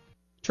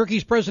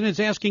 Turkey's president is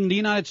asking the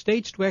United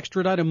States to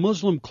extradite a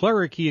Muslim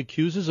cleric he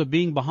accuses of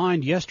being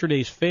behind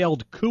yesterday's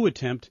failed coup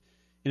attempt.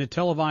 In a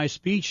televised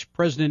speech,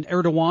 President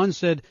Erdogan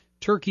said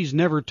Turkey's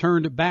never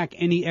turned back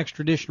any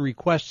extradition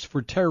requests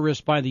for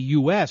terrorists by the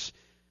U.S.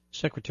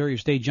 Secretary of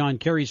State John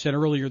Kerry said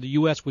earlier the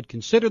U.S. would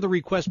consider the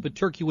request, but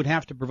Turkey would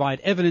have to provide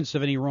evidence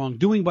of any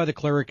wrongdoing by the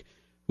cleric,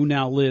 who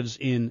now lives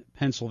in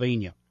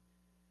Pennsylvania.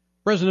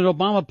 President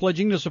Obama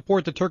pledging to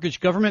support the Turkish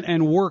government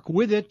and work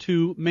with it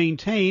to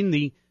maintain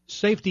the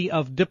safety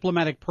of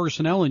diplomatic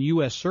personnel and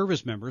U.S.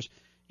 service members.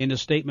 In a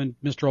statement,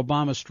 Mr.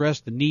 Obama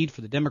stressed the need for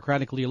the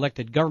democratically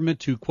elected government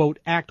to, quote,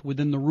 act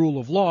within the rule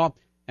of law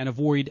and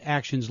avoid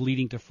actions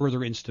leading to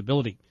further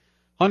instability.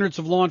 Hundreds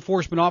of law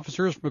enforcement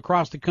officers from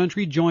across the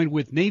country joined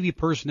with Navy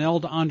personnel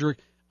to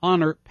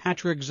honor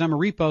Patrick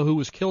Zamaripa, who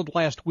was killed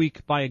last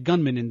week by a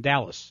gunman in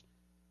Dallas.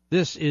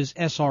 This is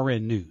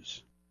SRN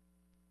News.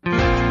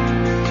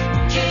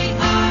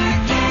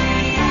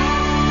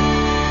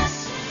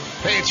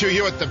 Hey, it's Hugh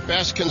Hewitt. The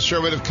best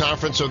conservative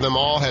conference of them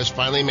all has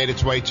finally made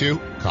its way to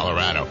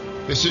Colorado.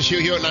 This is Hugh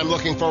Hewitt, and I'm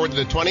looking forward to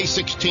the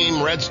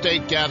 2016 Red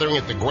State Gathering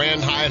at the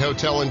Grand Hyatt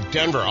Hotel in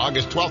Denver,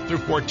 August 12th through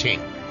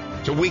 14th.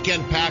 It's a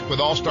weekend packed with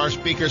all-star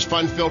speakers,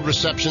 fun-filled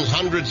receptions,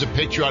 hundreds of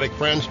patriotic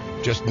friends,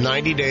 just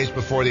 90 days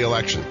before the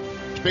election.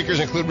 Speakers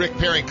include Rick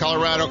Perry,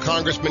 Colorado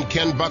Congressman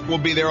Ken Buck will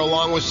be there,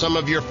 along with some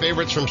of your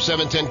favorites from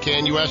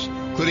 710 KNUS,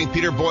 including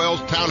Peter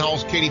Boyles, Town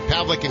Hall's Katie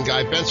Pavlik, and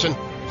Guy Benson,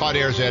 Hot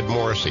Air's Ed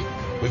Morrissey.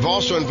 We've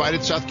also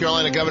invited South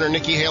Carolina Governor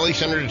Nikki Haley,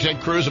 Senator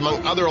Ted Cruz,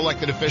 among other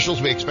elected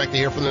officials. We expect to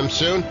hear from them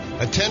soon.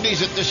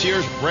 Attendees at this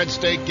year's Red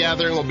State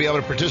Gathering will be able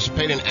to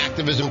participate in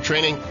activism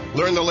training,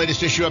 learn the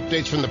latest issue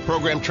updates from the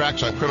program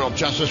tracks on criminal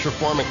justice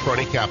reform and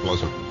crony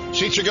capitalism.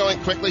 Seats are going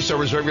quickly, so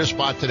reserve your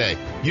spot today.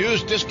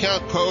 Use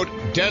discount code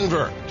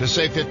DENVER to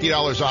save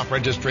 $50 off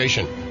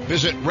registration.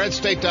 Visit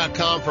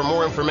redstate.com for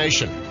more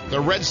information. The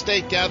Red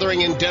State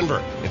Gathering in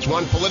Denver. It's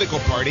one political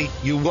party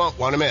you won't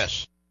want to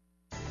miss.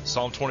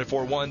 Psalm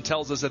 24:1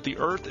 tells us that the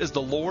earth is the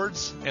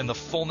Lord's and the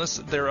fullness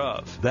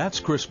thereof.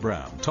 That's Chris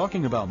Brown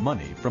talking about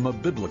money from a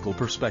biblical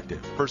perspective.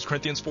 1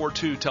 Corinthians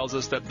 4:2 tells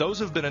us that those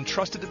who have been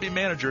entrusted to be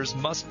managers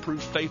must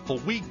prove faithful.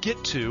 We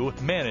get to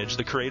manage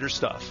the Creator's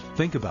stuff.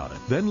 Think about it.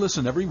 Then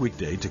listen every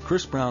weekday to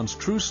Chris Brown's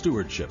True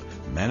Stewardship,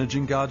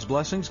 managing God's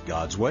blessings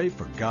God's way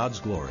for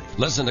God's glory.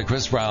 Listen to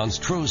Chris Brown's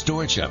True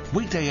Stewardship,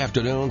 weekday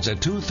afternoons at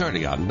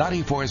 2:30 on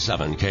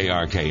 94.7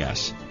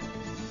 KRKS.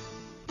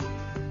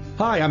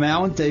 Hi, I'm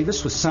Alan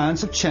Davis with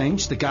Signs of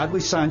Change, the Godly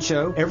Sign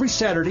Show, every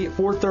Saturday at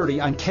 4:30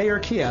 on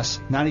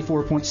KRKS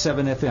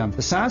 94.7 FM.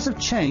 The Signs of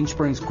Change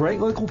brings great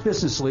local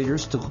business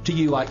leaders to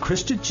you like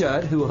Krista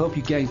Judd, who will help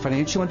you gain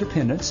financial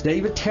independence,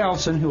 David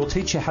Townsend, who will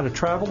teach you how to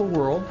travel the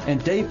world,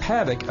 and Dave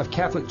Pavick of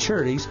Catholic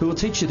Charities, who will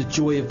teach you the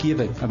joy of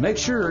giving. Now make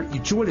sure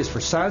you join us for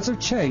Signs of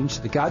Change,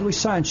 the Godly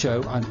Sign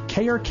Show on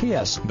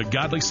KRKS. The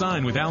Godly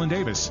Sign with Alan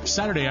Davis,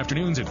 Saturday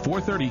afternoons at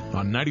 4:30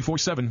 on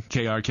 94.7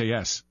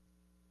 KRKS.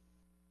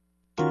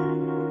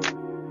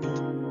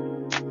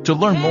 To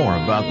learn more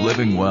about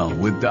living well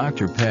with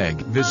Dr. Peg,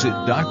 visit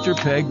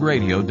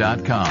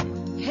drpegradio.com.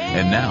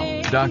 And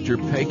now, Dr.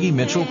 Peggy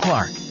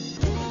Mitchell-Clark.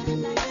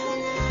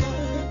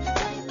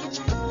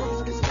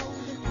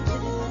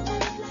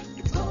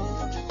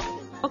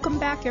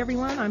 back,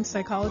 everyone. I'm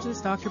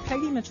psychologist Dr.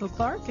 Peggy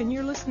Mitchell-Clark, and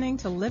you're listening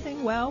to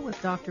Living Well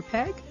with Dr.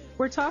 Peg.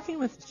 We're talking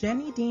with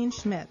Jenny Dean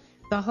Schmidt,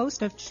 the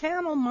host of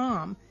Channel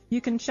Mom.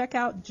 You can check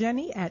out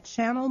Jenny at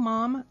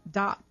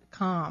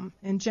channelmom.com.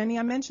 And Jenny,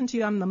 I mentioned to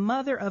you I'm the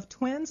mother of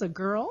twins, a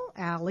girl,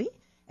 Allie,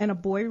 and a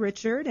boy,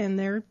 Richard, and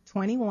they're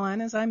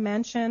 21, as I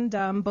mentioned,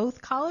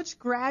 both college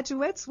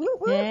graduates. Woo,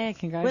 woo, yeah,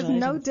 congratulations. With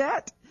no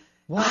debt.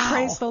 Wow.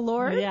 Praise the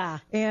Lord. Yeah.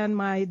 And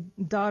my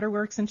daughter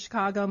works in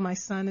Chicago. My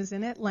son is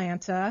in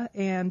Atlanta.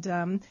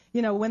 And,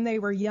 when they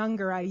were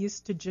younger, I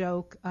used to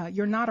joke,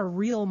 you're not a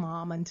real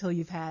mom until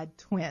you've had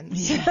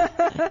twins.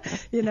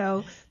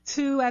 Yeah.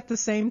 2 at the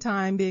same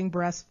time being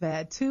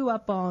breastfed, 2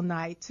 up all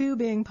night, 2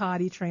 being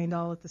potty trained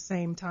all at the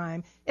same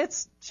time.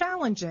 It's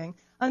challenging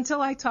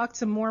until I talked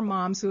to more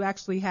moms who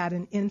actually had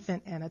an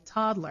infant and a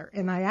toddler.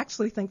 And I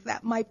actually think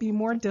that might be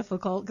more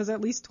difficult because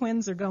at least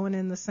twins are going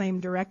in the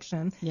same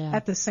direction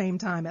at the same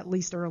time, at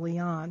least early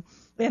on.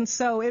 And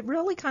so it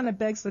really kind of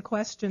begs the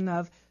question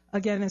of,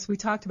 again, as we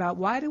talked about,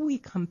 why do we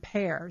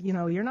compare?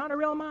 You're not a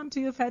real mom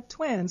till you've had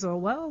twins. Or,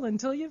 well,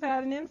 until you've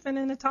had an infant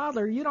and a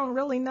toddler, you don't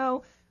really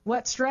know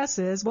what stress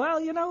is.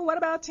 Well, what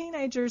about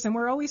teenagers? And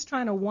we're always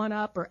trying to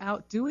one-up or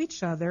outdo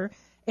each other.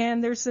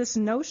 And there's this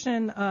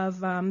notion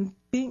of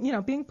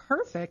being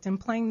perfect and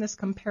playing this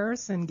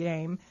comparison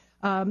game.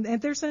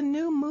 And there's a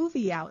new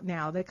movie out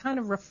now that kind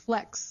of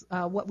reflects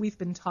what we've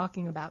been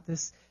talking about,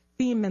 this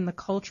theme in the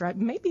culture,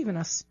 maybe even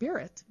a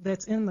spirit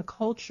that's in the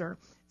culture.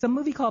 It's a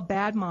movie called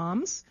Bad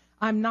Moms.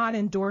 I'm not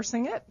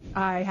endorsing it.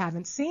 I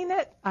haven't seen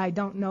it. I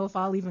don't know if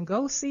I'll even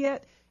go see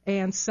it.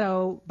 And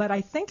so, but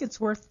I think it's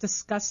worth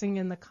discussing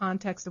in the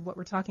context of what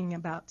we're talking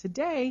about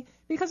today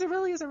because it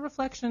really is a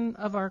reflection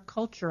of our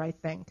culture, I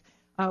think.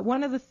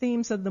 One of the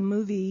themes of the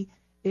movie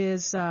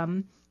is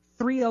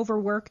 3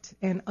 overworked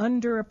and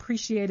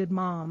underappreciated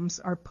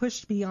moms are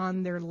pushed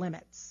beyond their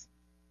limits.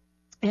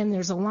 And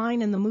there's a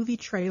line in the movie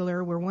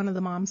trailer where one of the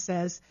moms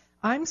says,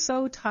 "I'm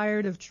so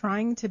tired of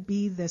trying to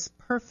be this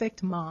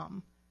perfect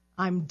mom.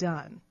 I'm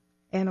done."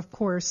 And, of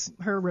course,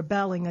 her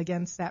rebelling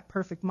against that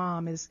perfect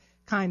mom is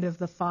kind of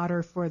the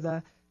fodder for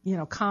the,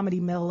 comedy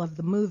mill of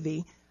the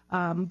movie.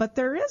 But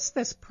there is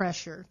this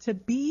pressure to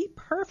be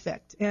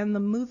perfect, and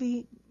the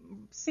movie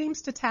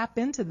seems to tap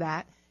into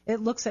that. It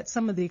looks at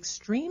some of the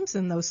extremes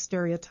in those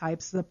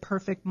stereotypes, the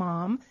perfect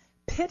mom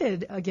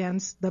pitted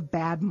against the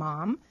bad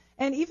mom.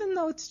 And even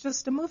though it's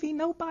just a movie,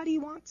 nobody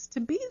wants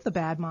to be the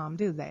bad mom,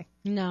 do they?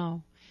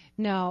 No.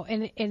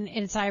 And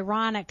it's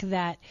ironic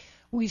that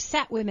we've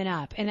set women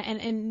up,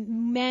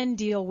 and men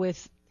deal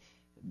with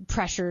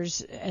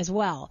pressures as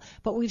well.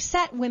 But we've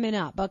set women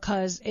up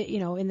because,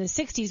 in the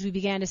 60s we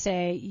began to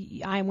say,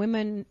 I'm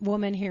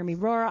woman, hear me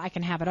roar, I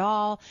can have it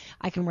all,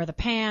 I can wear the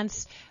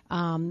pants,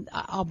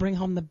 I'll bring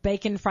home the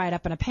bacon fried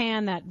up in a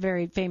pan, that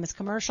very famous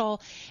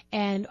commercial,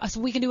 and so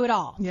we can do it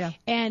all. Yeah.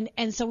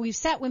 And so we've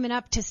set women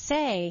up to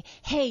say,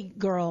 hey,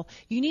 girl,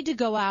 you need to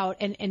go out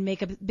and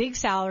make a big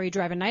salary,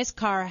 drive a nice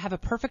car, have a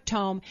perfect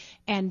home,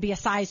 and be a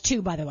size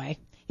 2, by the way.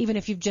 Even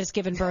if you've just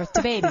given birth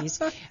to babies.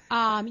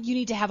 You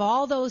need to have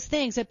all those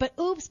things. But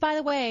oops, by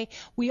the way,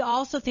 we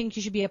also think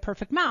you should be a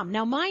perfect mom.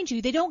 Now, mind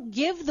you, they don't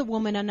give the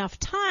woman enough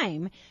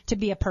time to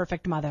be a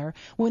perfect mother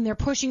when they're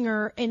pushing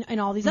her in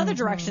all these other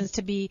directions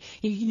to be,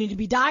 you need to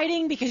be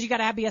dieting because you got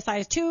to be a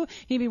size 2. You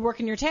need to be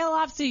working your tail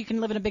off so you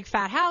can live in a big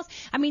fat house.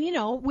 I mean,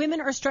 women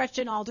are stretched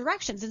in all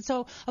directions. And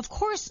so, of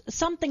course,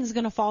 something's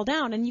going to fall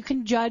down, and you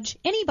can judge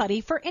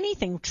anybody for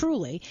anything,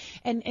 truly.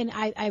 And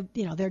I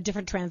there are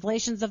different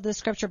translations of the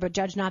scripture, but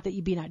judge not that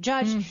you be not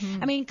judged.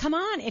 I mean, come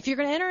on. If you're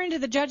going to enter into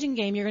the judging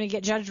game, you're going to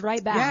get judged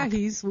right back. Yeah,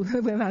 he's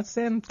without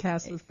sin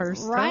cast the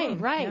first stone.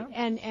 Right. Yeah.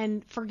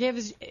 And forgive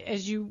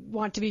as you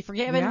want to be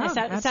forgiven,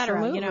 et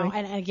cetera.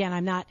 And again,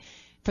 I'm not,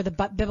 for the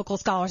biblical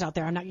scholars out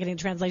there, I'm not getting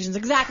translations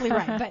exactly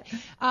right, but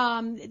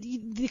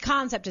the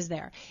concept is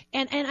there.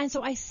 And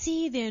so I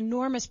see the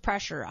enormous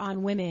pressure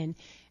on women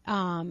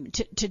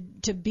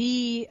to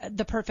be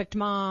the perfect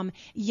mom,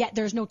 yet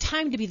there's no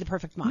time to be the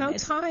perfect mom. No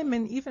time,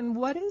 and even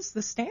what is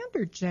the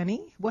standard,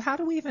 Jenny? Well, how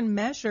do we even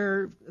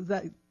measure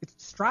the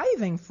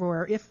striving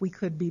for if we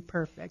could be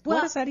perfect?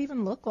 What does that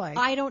even look like?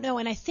 I don't know,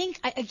 and I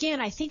think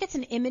it's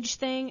an image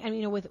thing. I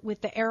mean,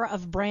 with the era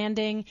of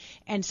branding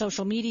and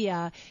social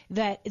media,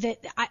 that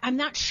I'm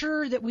not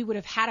sure that we would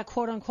have had a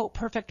quote unquote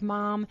perfect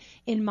mom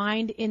in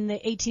mind in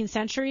the 18th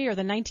century or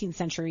the 19th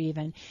century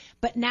even.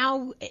 But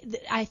now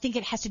I think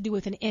it has to do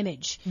with an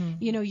image.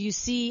 You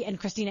see, and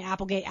Christina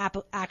Applegate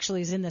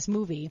actually is in this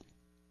movie,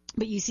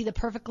 but you see the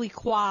perfectly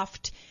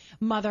coiffed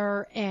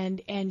mother,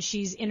 and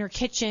she's in her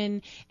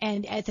kitchen,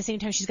 and at the same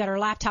time she's got her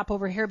laptop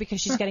over here because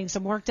she's getting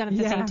some work done at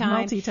the same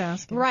time.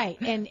 Multitasking. Right,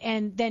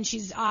 and then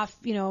she's off,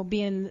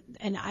 being,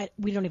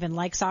 we don't even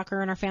like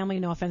soccer in our family.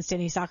 No offense to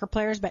any soccer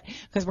players, but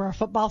because we're a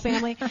football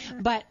family.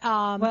 But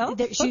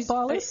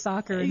football is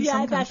soccer. In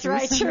some that's countries.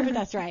 right. Sure,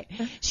 that's right.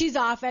 She's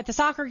off at the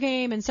soccer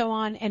game and so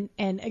on.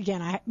 And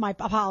again, my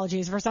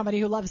apologies for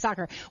somebody who loves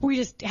soccer. We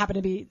just happen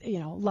to be,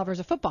 lovers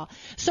of football.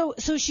 So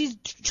she's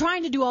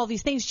trying to do all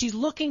these things. She's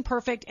looking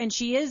perfect, and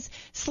she is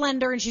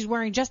slender, and she's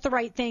wearing just the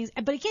right things.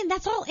 But again,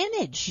 that's all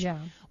image. Yeah.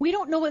 We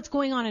don't know what's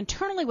going on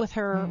internally with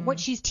her, what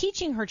she's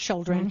teaching her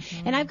children.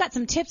 And I've got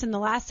some tips in the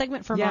last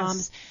segment for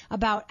moms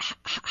about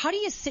how do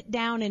you sit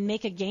down and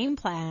make a game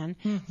plan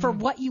for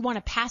what you want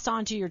to pass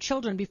on to your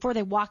children before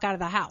they walk out of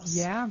the house.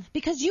 Yeah.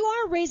 Because you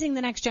are raising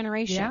the next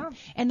generation. Yeah.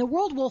 And the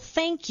world will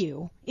thank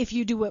you if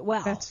you do it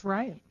well. That's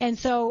right. And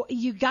so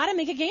you got to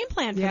make a game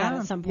plan for that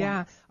at some point.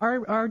 Yeah.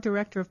 Our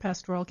director of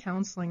pastoral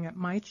counseling at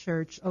my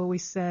church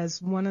always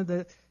says one of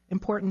the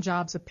important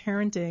jobs of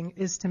parenting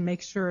is to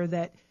make sure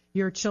that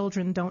your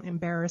children don't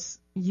embarrass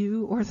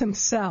you or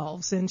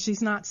themselves. And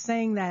she's not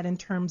saying that in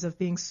terms of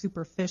being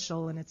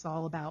superficial and it's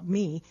all about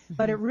me,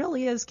 but it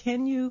really is,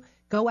 can you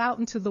go out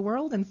into the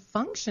world and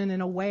function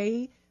in a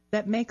way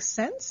that makes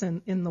sense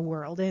in the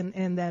world,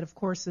 and that, of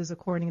course, is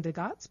according to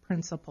God's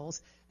principles,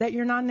 that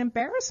you're not an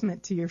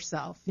embarrassment to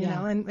yourself, you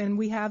know, and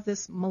we have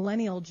this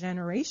millennial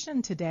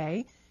generation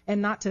today, and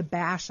not to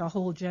bash a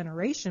whole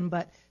generation,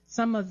 but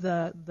some of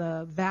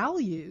the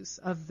values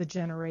of the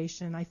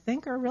generation, I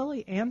think, are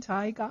really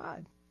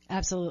anti-God.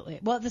 Absolutely.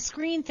 Well, the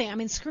screen thing, I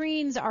mean,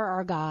 screens are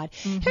our God.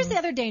 Here's the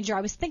other danger.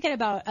 I was thinking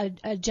about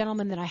a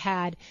gentleman that I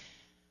had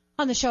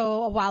on the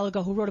show a while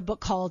ago who wrote a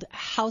book called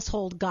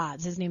Household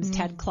Gods. His name is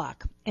Ted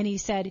Kluck. And he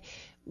said,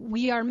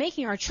 we are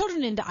making our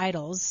children into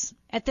idols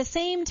at the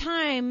same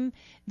time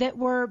that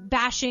we're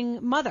bashing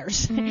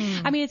mothers.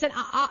 I mean, it's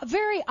a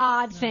very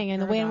odd thing in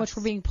the way in which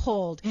we're being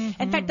pulled.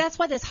 In fact, that's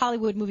why this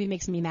Hollywood movie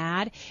makes me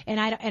mad. And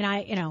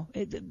I, you know,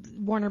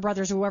 Warner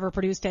Brothers or whoever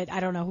produced it, I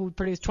don't know who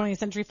produced 20th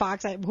Century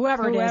Fox,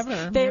 whoever it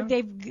is,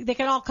 they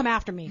can all come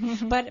after me.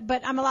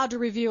 But I'm allowed to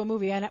review a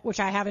movie, which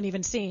I haven't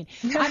even seen.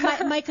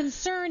 My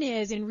concern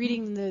is, in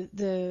reading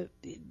the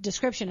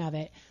description of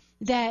it,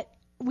 that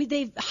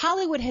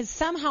Hollywood has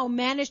somehow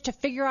managed to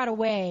figure out a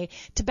way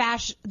to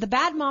bash the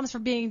bad moms for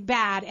being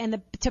bad and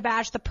to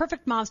bash the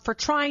perfect moms for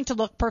trying to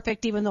look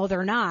perfect even though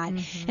they're not.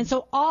 And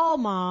so all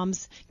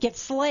moms get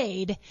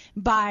slayed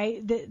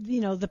by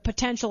the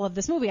potential of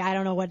this movie. I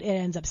don't know what it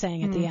ends up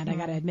saying at the end. I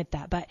got to admit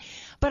that. But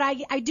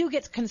I do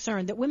get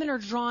concerned that women are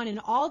drawn in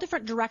all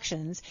different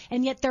directions,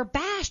 and yet they're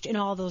bashed in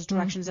all those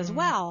directions as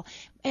well.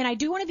 And I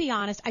do want to be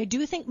honest, I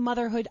do think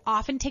motherhood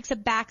often takes a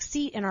back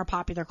seat in our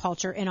popular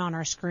culture and on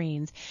our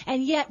screens.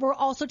 And yet we're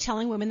also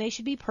telling women they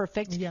should be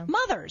perfect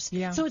mothers.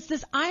 So it's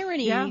this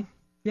irony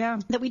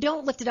that we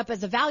don't lift it up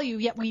as a value,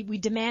 yet we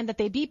demand that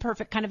they be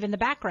perfect kind of in the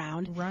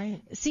background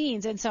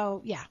scenes. And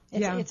so,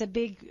 it's a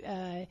big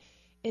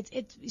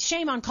it's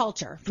shame on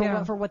culture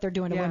for what they're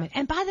doing to women.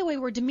 And by the way,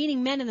 we're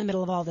demeaning men in the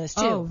middle of all this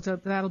too. Oh, so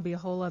that'll be a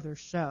whole other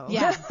show.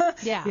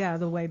 Yeah.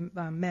 The way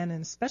men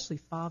and especially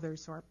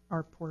fathers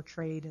are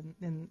portrayed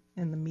in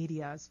the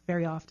media as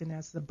very often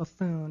as the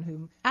buffoon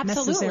who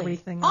messes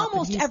everything up.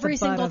 Almost every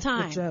single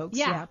time. The jokes.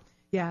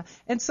 Yeah.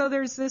 And so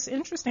there's this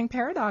interesting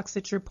paradox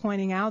that you're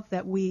pointing out,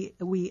 that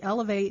we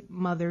elevate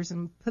mothers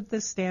and put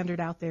this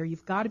standard out there.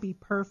 You've got to be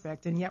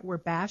perfect, and yet we're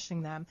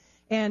bashing them.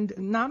 And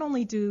not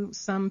only do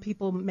some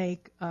people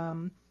make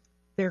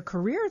their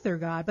career their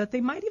God, but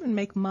they might even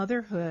make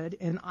motherhood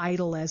an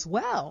idol as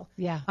well.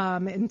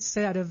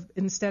 Instead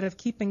of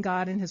keeping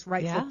God in his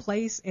rightful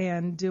place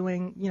and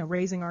doing,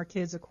 raising our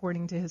kids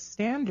according to his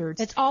standards.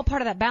 It's all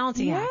part of that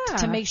balancing act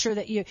to make sure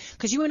that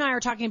because you and I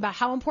are talking about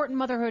how important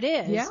motherhood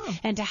is,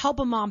 and to help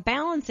a mom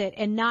balance it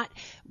and not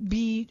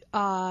be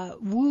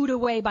wooed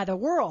away by the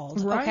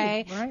world.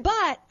 Okay.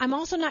 But I'm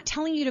also not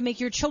telling you to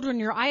make your children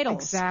your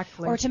idols.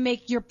 Or to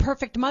make your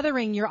perfect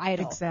mothering your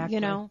idol.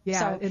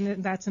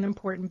 And that's an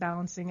important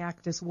balancing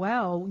act as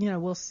well.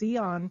 We'll see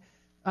on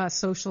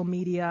social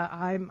media.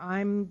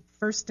 I'm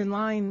first in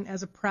line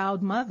as a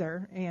proud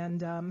mother,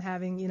 and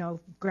having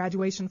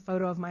graduation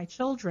photo of my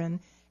children,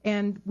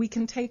 and we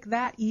can take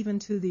that even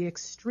to the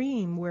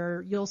extreme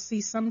where you'll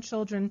see some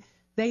children,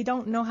 they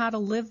don't know how to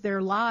live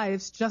their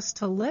lives just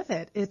to live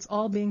it. It's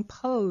all being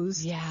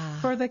posed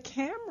for the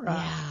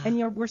camera.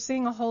 And we're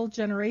seeing a whole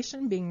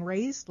generation being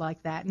raised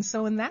like that. And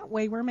so in that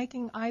way, we're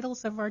making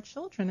idols of our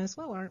children as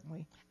well, aren't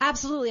we?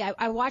 Absolutely.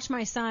 I watch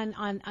my son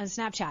on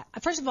Snapchat.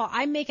 First of all,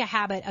 I make a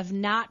habit of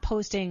not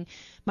posting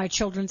my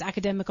children's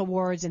academic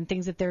awards and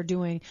things that they're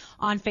doing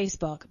on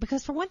Facebook,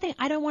 because for one thing,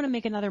 I don't want to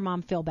make another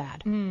mom feel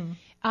bad. And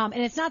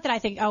it's not that I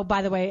think, oh,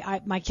 by the way,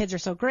 my kids are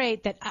so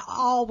great that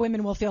all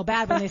women will feel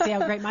bad when they say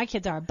how great my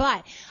kids are.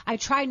 But I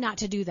try not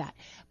to do that.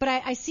 But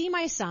I see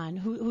my son,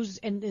 who's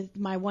in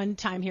my one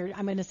time here,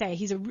 I'm going to say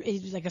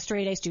he's like a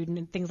straight A student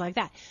and things like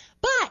that.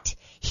 But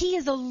he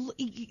is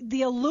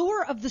the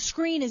allure of the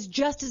screen is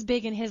just as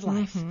big in his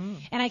life.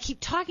 And I keep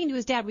talking to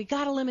his dad, we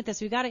got to limit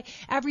this.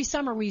 Every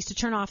summer we used to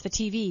turn off the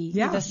TV,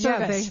 the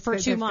service for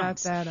 2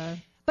 months.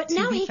 But TV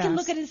now he can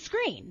look at his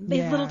screen,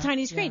 his little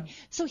tiny screen.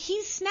 So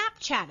he's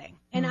Snapchatting.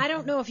 And I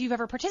don't know if you've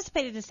ever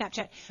participated in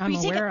Snapchat. I'm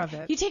aware of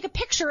it. You take a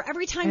picture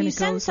every time you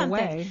send something.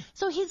 Away.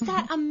 So he's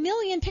got a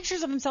million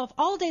pictures of himself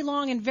all day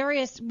long in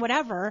various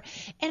whatever.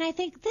 And I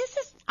think this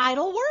is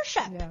idol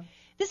worship.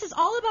 this is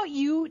all about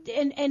you,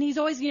 and he's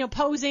always,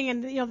 posing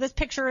and, this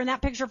picture and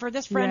that picture for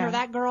this friend or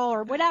that girl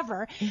or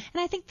whatever. And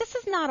I think this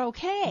is not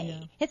okay.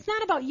 Yeah. It's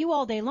not about you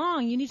all day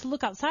long. You need to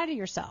look outside of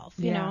yourself,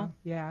 you know?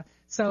 Yeah.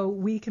 So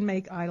we can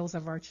make idols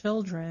of our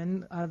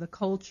children. The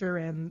culture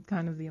and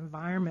kind of the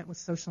environment with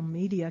social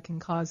media can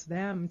cause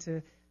them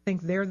to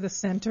think they're the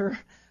center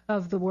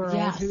of the world.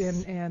 Yes.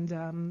 And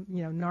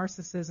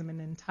narcissism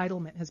and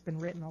entitlement has been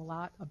written a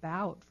lot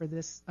about for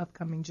this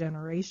upcoming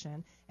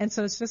generation. And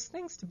so it's just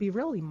things to be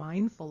really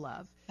mindful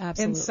of.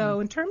 Absolutely. And so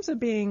in terms of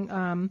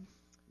being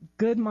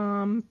good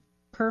mom,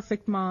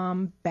 perfect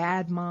mom,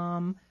 bad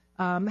mom,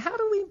 how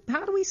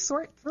do we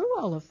sort through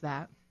all of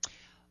that?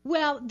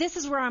 Well, this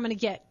is where I'm going to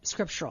get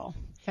scriptural.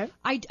 Okay.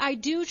 I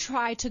do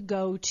try to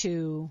go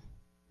to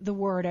the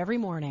Word every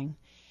morning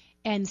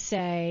and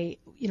say,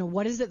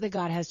 what is it that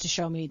God has to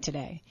show me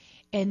today?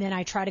 And then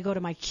I try to go to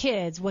my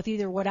kids with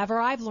either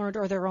whatever I've learned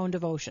or their own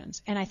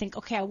devotions. And I think,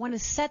 okay, I want to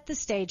set the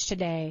stage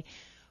today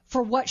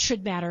for what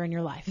should matter in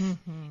your life.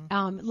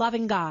 Mm-hmm.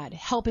 Loving God,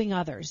 helping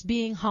others,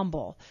 being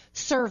humble,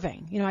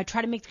 serving. I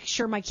try to make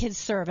sure my kids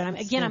serve. And I'm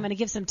going to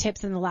give some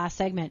tips in the last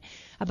segment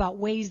about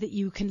ways that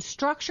you can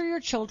structure your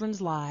children's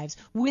lives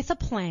with a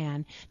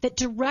plan that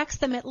directs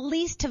them at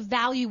least to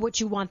value what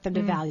you want them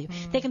to value.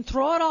 They can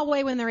throw it all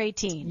away when they're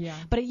 18,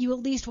 but you at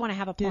least want to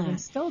have a plan. You've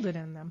instilled it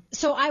in them.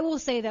 So I will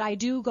say that I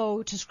do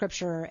go to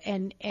Scripture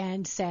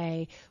and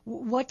say,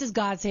 what does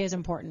God say is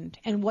important,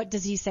 and what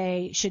does He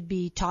say should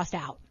be tossed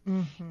out?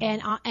 Mm-hmm.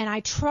 And I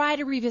try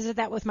to revisit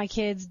that with my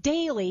kids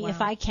daily if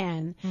I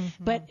can,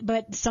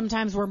 but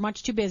sometimes we're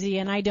much too busy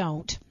and I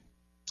don't.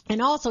 And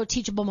also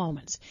teachable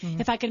moments. Mm-hmm.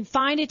 If I can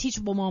find a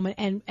teachable moment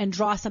and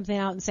draw something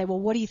out and say, well,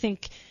 what do you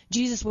think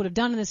Jesus would have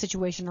done in this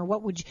situation, or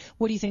what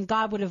do you think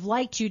God would have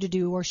liked you to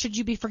do, or should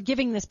you be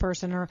forgiving this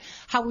person, or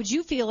how would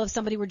you feel if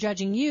somebody were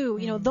judging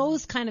you?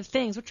 Those kind of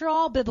things, which are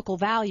all biblical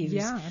values.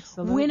 Yeah,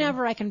 absolutely.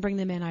 Whenever I can bring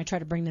them in, I try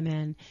to bring them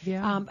in.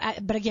 Yeah.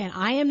 But again,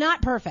 I am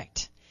not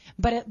perfect.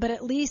 But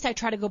at least I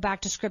try to go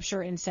back to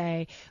Scripture and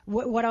say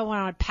what I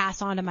want to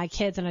pass on to my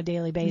kids on a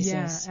daily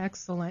basis. Yeah,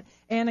 excellent.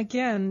 And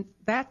again,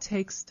 that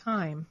takes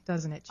time,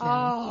 doesn't it, Jenny?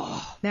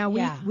 Oh, now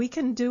we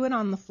can do it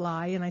on the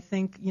fly, and I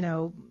think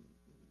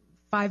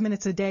 5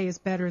 minutes a day is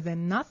better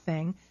than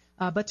nothing.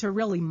 But to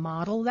really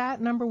model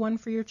that, number one,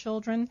 for your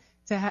children,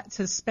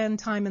 to spend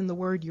time in the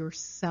Word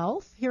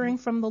yourself, hearing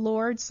from the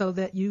Lord, so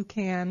that you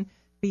can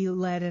be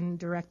led and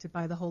directed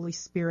by the Holy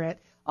Spirit.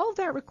 All of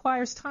that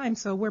requires time.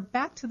 So we're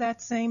back to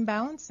that same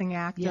balancing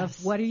act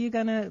of what are you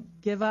going to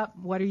give up?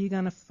 What are you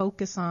going to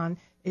focus on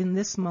in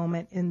this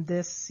moment, in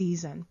this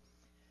season?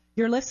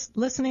 You're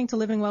listening to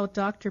Living Well with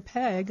Dr.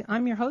 Peg.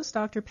 I'm your host,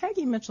 Dr.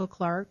 Peggy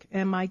Mitchell-Clark,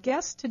 and my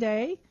guest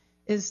today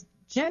is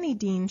Jenny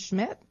Dean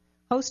Schmidt,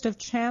 host of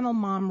Channel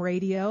Mom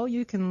Radio.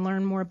 You can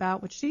learn more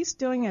about what she's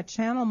doing at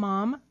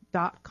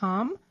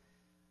channelmom.com.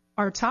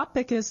 Our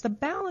topic is the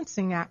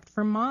balancing act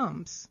for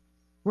moms.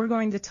 We're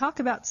going to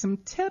talk about some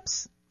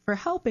tips for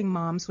helping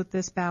moms with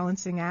this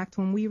balancing act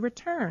when we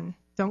return.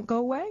 Don't go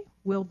away.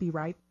 We'll be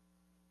right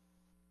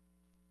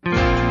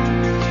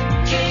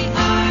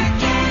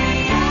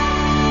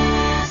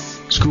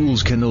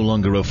Schools can no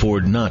longer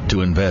afford not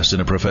to invest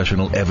in a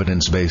professional,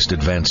 evidence-based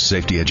advanced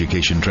safety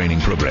education training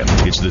program.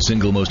 It's the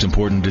single most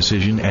important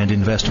decision and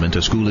investment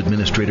a school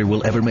administrator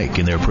will ever make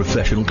in their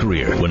professional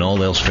career. When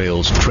all else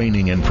fails,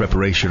 training and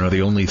preparation are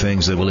the only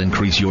things that will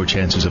increase your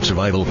chances of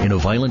survival in a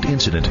violent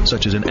incident,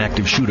 such as an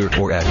active shooter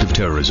or act of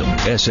terrorism.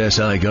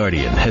 SSI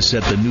Guardian has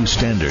set the new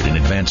standard in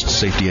advanced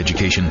safety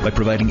education by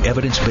providing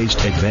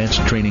evidence-based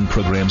advanced training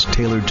programs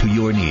tailored to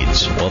your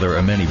needs. While there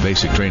are many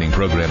basic training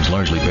programs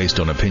largely based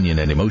on opinion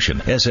and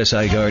emotion,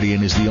 SSI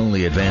Guardian is the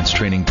only advanced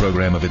training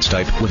program of its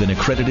type with an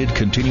accredited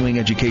continuing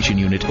education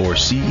unit, or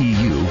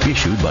CEU,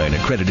 issued by an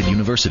accredited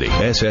university.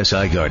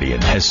 SSI Guardian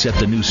has set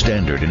the new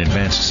standard in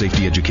advanced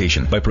safety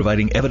education by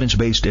providing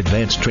evidence-based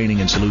advanced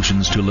training and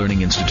solutions to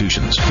learning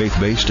institutions,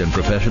 faith-based and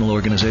professional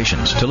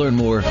organizations. To learn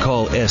more,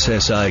 call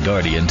SSI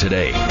Guardian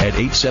today at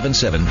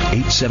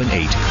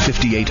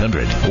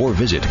 877-878-5800 or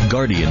visit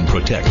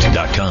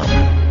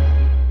GuardianProtect.com.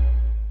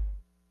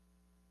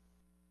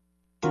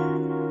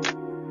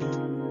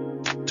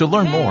 To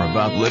learn more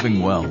about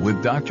living well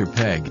with Dr.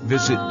 Peg,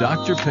 visit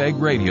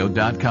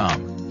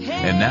drpegradio.com.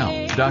 And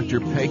now,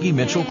 Dr. Peggy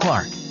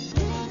Mitchell-Clark.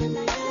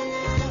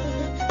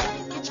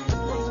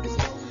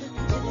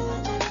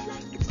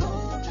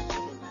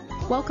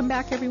 Welcome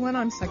back, everyone.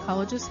 I'm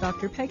psychologist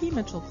Dr. Peggy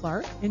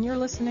Mitchell-Clark, and you're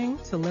listening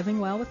to Living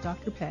Well with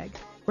Dr. Peg.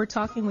 We're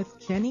talking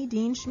with Jenny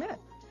Dean Schmidt,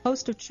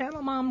 host of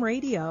Channel Mom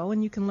Radio,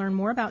 and you can learn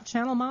more about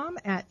Channel Mom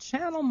at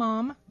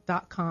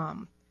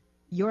channelmom.com.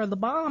 You're the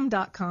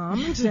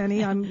bomb.com,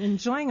 Jenny. I'm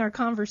enjoying our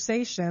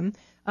conversation.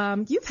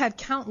 You've had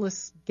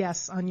countless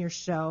guests on your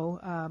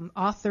show,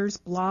 authors,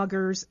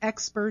 bloggers,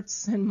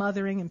 experts in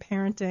mothering and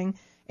parenting,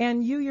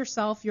 and you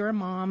yourself, you're a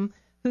mom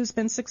who's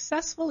been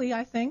successfully,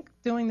 I think,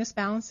 doing this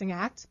balancing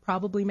act,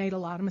 probably made a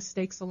lot of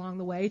mistakes along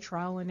the way,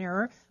 trial and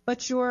error,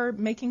 but you're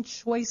making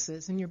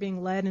choices and you're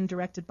being led and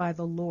directed by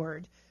the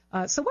Lord.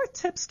 So what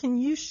tips can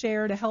you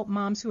share to help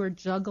moms who are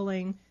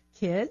juggling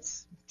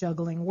kids,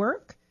 juggling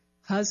work,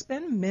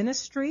 husband,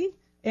 ministry,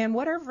 and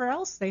whatever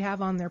else they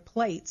have on their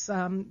plates.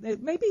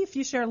 Maybe if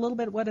you share a little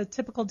bit what a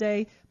typical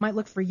day might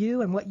look for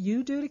you and what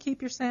you do to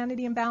keep your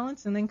sanity and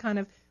balance, and then kind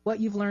of what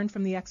you've learned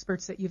from the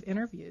experts that you've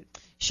interviewed.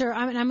 Sure.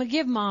 I'm going to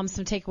give moms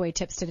some takeaway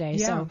tips today.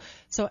 Yeah.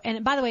 So,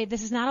 and by the way,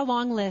 this is not a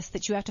long list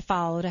that you have to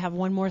follow to have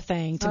one more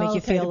thing to make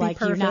you feel like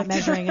you're not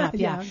measuring up.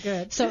 Yeah,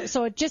 good.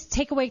 So just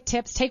takeaway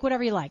tips. Take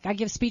whatever you like. I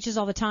give speeches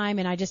all the time,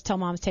 and I just tell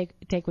moms take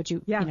what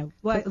you, yeah. you know.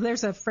 Well,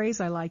 there's a phrase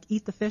I like: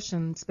 eat the fish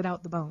and spit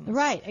out the bones.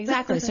 Right.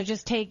 Exactly. So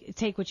just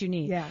take what you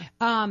need.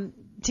 Yeah.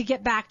 To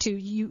get back to,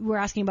 you were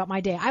asking about my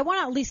day. I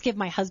want to at least give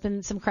my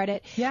husband some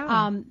credit.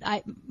 Yeah.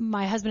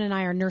 My husband and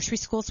I are nursery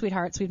school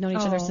sweethearts. We've known each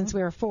other since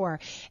we were 4.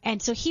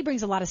 And so he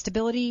brings a lot of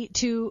stability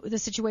to the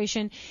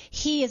situation.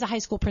 He is a high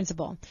school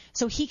principal,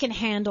 so he can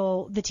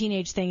handle the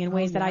teenage thing in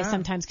ways that I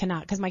sometimes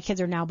cannot, because my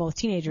kids are now both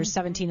teenagers,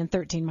 17 and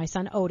 13. My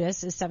son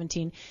Otis is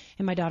 17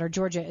 and my daughter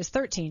Georgia is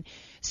 13.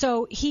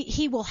 So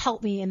he will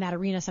help me in that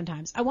arena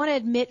sometimes. I want to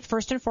admit,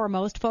 first and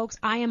foremost, folks,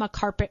 I am a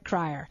carpet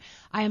crier.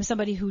 I am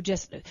somebody who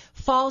just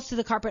falls to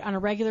the carpet on a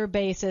regular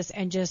basis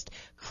and just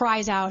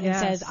cries out and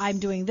says, I'm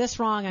doing this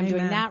wrong, I'm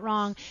doing that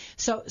wrong.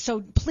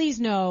 So please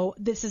know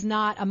this is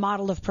not a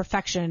model of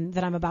perfection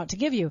that I'm about to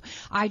give you.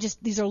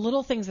 These are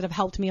little things that have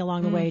helped me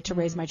along the way to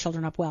raise my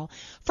children up well.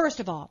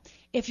 First of all,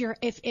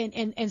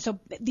 so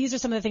these are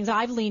some of the things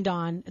I've leaned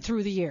on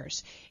through the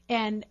years.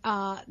 And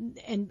by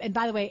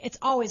the way, it's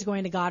always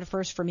going to God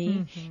first for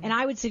me. And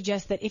I would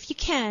suggest that if you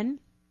can,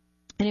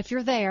 and if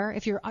you're there,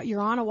 if you're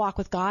on a walk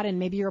with God, and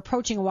maybe you're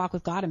approaching a walk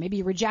with God, and maybe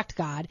you reject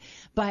God,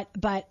 but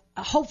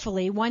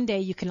hopefully one day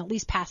you can at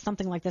least pass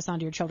something like this on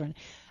to your children.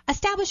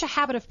 Establish a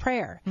habit of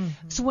prayer.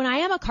 So when I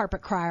am a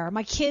carpet crier,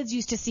 my kids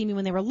used to see me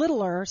when they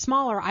were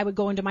smaller, I would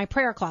go into my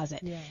prayer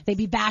closet. They'd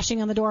be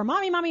bashing on the door,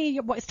 Mommy,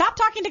 stop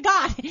talking to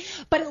God.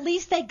 But at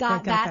least they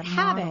got that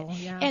habit. Model,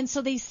 And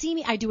so they see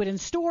me. I do it in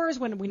stores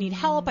when we need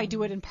help. I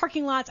do it in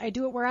parking lots. I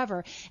do it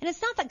wherever. And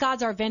it's not that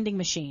God's our vending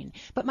machine,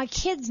 but my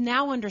kids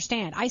now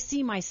understand. I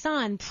see my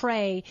son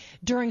pray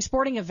during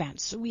sporting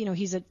events. You know,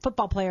 he's a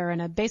football player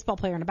and a baseball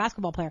player and a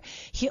basketball player.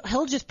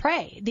 He'll just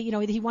pray. You know,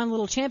 he won a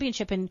little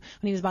championship when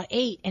he was about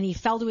 8, and he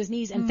fell to his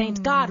knees and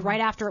thanked God right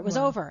after it was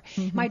over.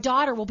 My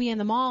daughter will be in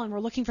the mall and we're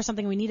looking for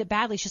something, we need it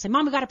badly. She'll say,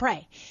 Mom, we got to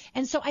pray.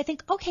 And so I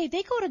think, okay,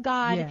 they go to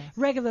God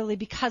regularly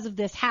because of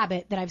this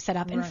habit that I've set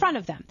up in front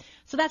of them.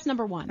 So that's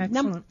number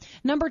one.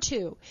 Number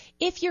 2,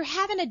 if you're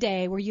having a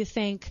day where you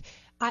think,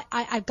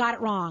 I've got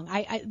it wrong.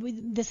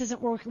 This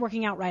isn't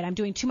working out right. I'm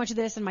doing too much of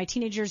this, and my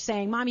teenager's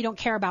saying, Mom, you don't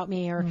care about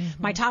me, or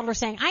my toddler's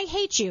saying, I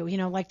hate you,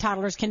 like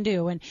toddlers can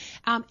do. And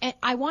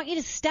I want you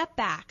to step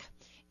back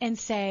and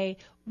say,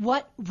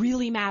 what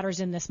really matters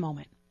in this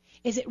moment?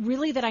 Is it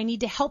really that I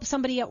need to help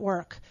somebody at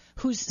work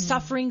who's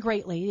suffering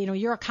greatly?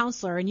 You're a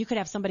counselor and you could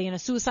have somebody in a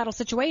suicidal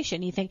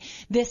situation. You think,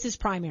 this is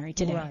primary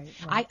today.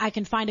 Right. I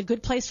can find a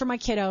good place for my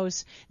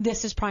kiddos.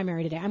 This is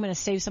primary today. I'm going to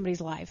save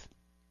somebody's life.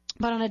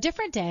 But on a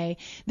different day,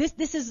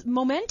 this is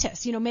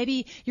momentous.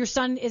 Maybe your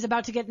son is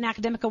about to get an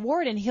academic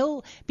award and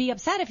he'll be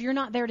upset if you're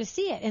not there to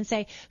see it and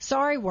say,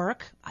 sorry,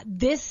 work,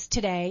 this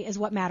today is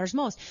what matters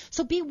most.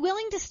 So be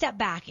willing to step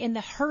back in the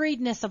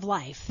hurriedness of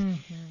life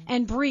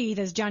and breathe,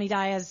 as Johnny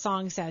Diaz's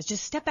song says.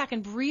 Just step back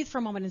and breathe for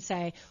a moment and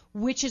say,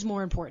 which is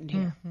more important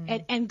here?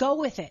 And go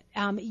with it.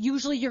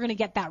 Usually you're going to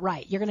get that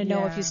right. You're going to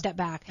know if you step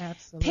back.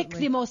 Absolutely. Pick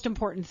the most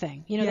important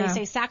thing. They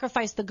say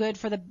sacrifice the good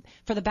for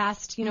the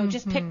best.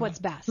 Just pick what's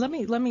best. Let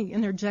me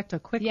interject a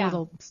quick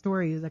little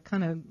story that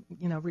kind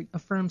of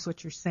affirms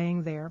what you're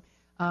saying there.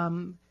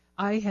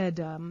 I had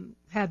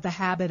had the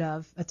habit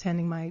of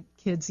attending my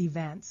kids'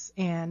 events,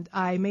 and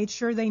I made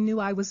sure they knew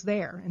I was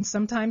there. And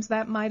sometimes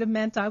that might have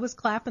meant I was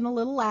clapping a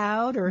little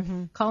loud or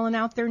calling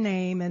out their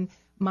name. And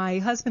my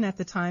husband at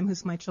the time,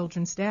 who's my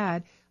children's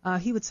dad,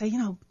 he would say,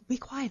 be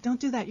quiet,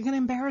 don't do that, you're going to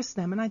embarrass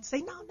them. And I'd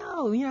say,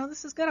 no,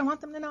 this is good. I want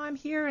them to know I'm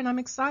here and I'm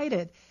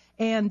excited.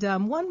 And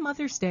one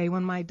Mother's Day,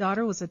 when my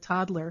daughter was a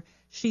toddler,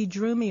 she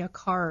drew me a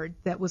card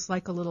that was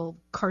like a little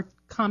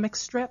comic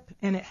strip,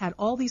 and it had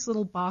all these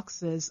little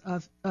boxes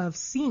of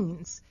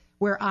scenes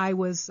where I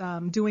was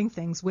doing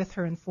things with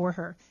her and for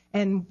her.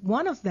 And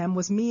one of them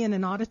was me in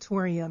an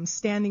auditorium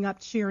standing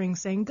up cheering,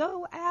 saying,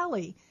 "Go,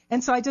 Allie."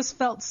 And so I just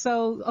felt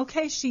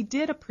okay, she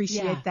did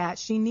appreciate that.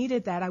 She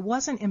needed that. I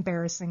wasn't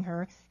embarrassing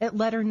her. It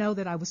let her know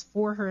that I was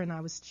for her and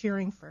I was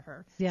cheering for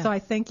her. Yeah. So I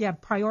think,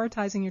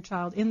 prioritizing your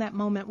child in that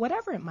moment,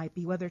 whatever it might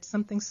be, whether it's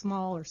something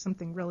small or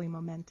something really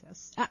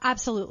momentous.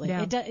 Absolutely.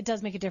 Yeah. It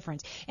does make a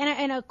difference.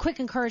 And a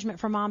quick encouragement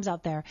for moms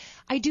out there.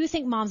 I do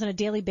think moms on a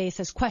daily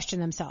basis question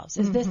themselves.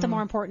 Is this the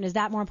more important? Is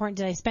that more important?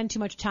 Did I spend too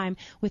much time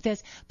with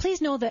this?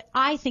 Please know that But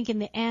I think in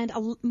the end,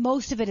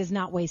 most of it is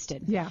not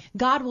wasted. Yeah.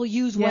 God will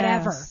use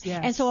whatever.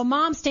 Yes. And so a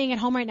mom staying at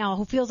home right now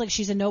who feels like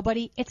she's a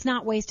nobody, it's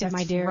not wasted, That's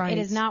my dear. right.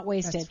 It is not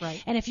wasted. That's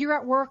right. And if you're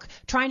at work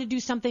trying to do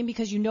something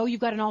because you know you've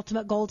got an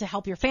ultimate goal to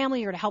help your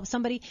family or to help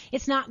somebody,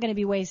 it's not going to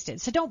be wasted.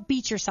 So don't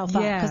beat yourself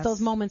up because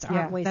those moments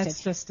aren't wasted.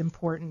 That's just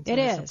important. It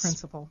as is. a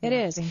principle. It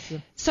is. Thank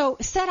you. So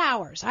set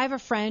hours. I have a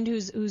friend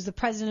who's the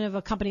president of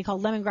a company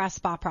called Lemongrass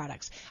Spa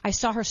Products. I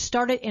saw her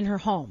start it in her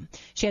home.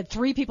 She had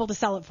 3 people to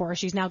sell it for.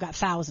 She's now got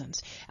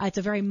thousands. It's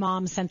a very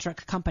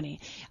mom-centric company.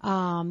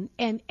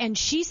 And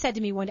she said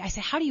to me one day, I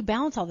said, how do you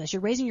balance all this?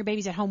 You're raising your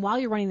babies at home while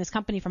you're running this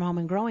company from home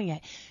and growing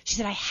it. She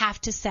said, I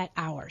have to set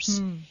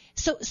hours.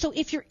 So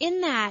if you're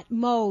in that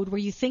mode where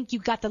you think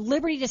you've got the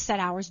liberty to set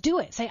hours, do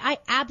it. Say, I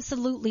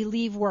absolutely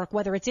leave work,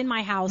 whether it's in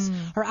my house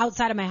or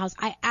outside of my house.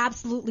 I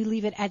absolutely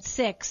leave it at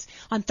 6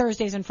 on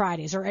Thursdays and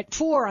Fridays or at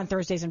 4 on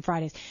Thursdays and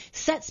Fridays.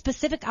 Set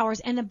specific hours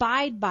and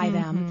abide by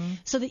them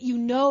so that you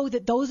know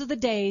that those are the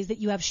days that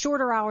you have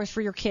shorter hours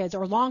for your kids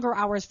or longer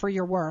hours for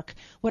your work.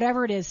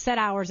 Whatever it is, set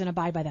hours and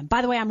abide by them.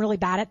 By the way, I'm really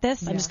bad at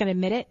this. I'm just going to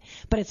admit it,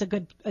 but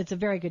it's a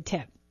very good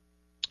tip.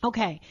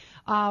 Okay.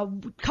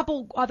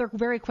 Couple other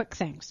very quick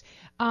things.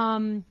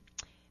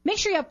 Make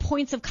sure you have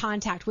points of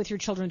contact with your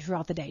children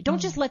throughout the day.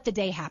 Don't just let the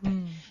day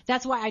happen.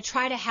 That's why I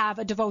try to have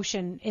a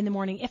devotion in the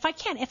morning. If I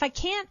can't,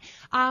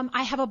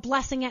 I have a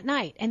blessing at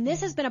night. And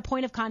this has been a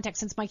point of contact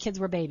since my kids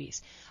were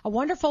babies. A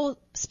wonderful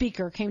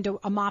speaker came to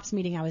a MOPS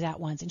meeting I was at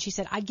once, and she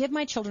said, I give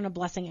my children a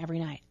blessing every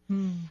night.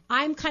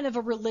 I'm kind of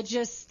a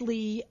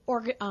religiously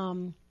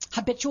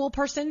habitual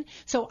person,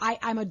 so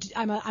I'm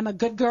a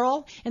good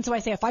girl, and so I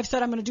say if I've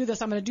said I'm going to do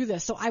this, I'm going to do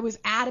this. So I was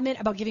adamant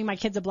about giving my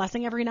kids a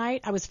blessing every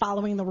night. I was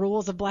following the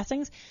rules of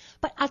blessings,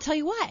 but I'll tell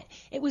you what,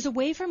 it was a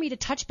way for me to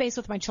touch base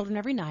with my children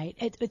every night.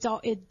 It's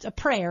a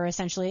prayer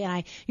essentially, and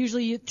I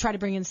usually try to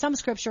bring in some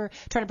scripture,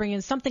 try to bring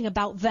in something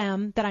about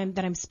them that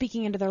I'm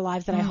speaking into their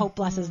lives that I hope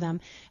blesses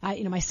them.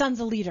 My son's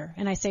a leader,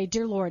 and I say,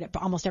 dear Lord,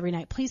 almost every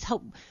night, please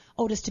help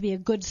Otis to be a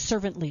good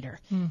servant leader,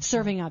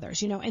 serving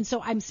others, and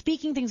so I'm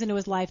speaking things into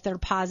his life that are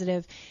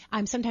positive.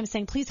 I'm sometimes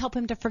saying, please help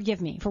him to forgive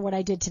me for what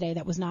I did today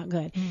that was not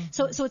good.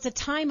 So it's a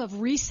time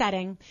of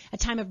resetting, a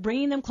time of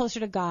bringing them closer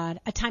to God,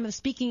 a time of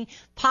speaking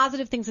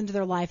positive things into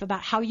their life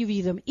about how you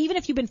view them, even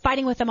if you've been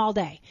fighting with them all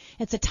day.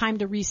 It's a time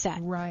to reset.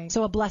 Right.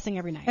 So a blessing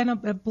every night. And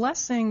a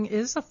blessing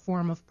is a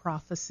form of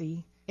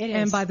prophecy. It is.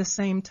 And by the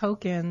same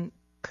token,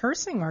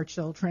 cursing our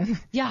children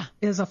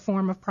is a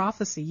form of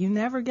prophecy. You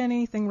never get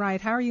anything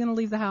right. How are you going to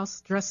leave the house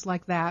dressed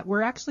like that?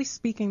 We're actually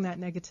speaking that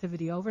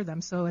negativity over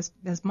them. So as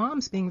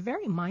moms, being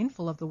very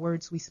mindful of the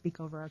words we speak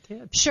over our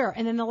kids. Sure.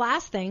 And then the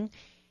last thing,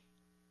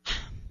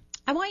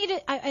 I want you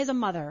to, as a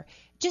mother,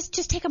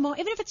 just take a moment,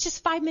 even if it's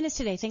just 5 minutes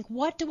today, think,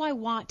 what do I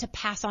want to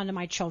pass on to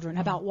my children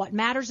about what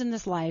matters in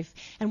this life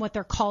and what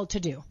they're called to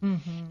do?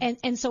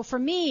 And so for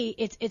me,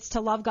 it's to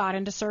love God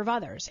and to serve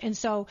others. And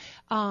so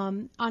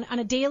on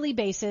a daily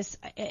basis,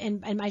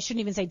 and I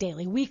shouldn't even say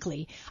daily,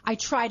 weekly, I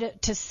try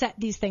to set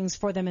these things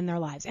for them in their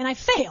lives. And I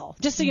fail,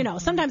 just so you know.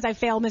 Sometimes I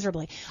fail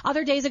miserably.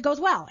 Other days it goes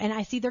well, and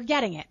I see they're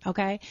getting it,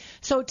 okay?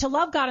 So to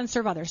love God and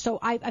serve others. So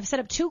I've set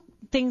up 2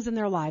 things in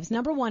their lives.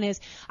 Number 1 is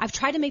I've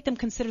tried to make them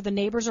consider the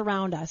neighbors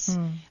around us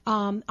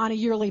on a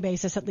yearly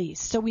basis at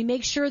least. So we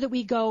make sure that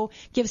we go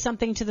give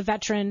something to the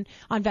veteran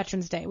on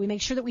Veterans Day. We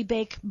make sure that we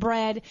bake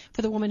bread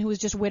for the woman who was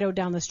just widowed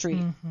down the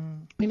street.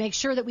 We make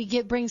sure that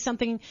we bring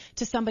something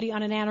to somebody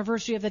on an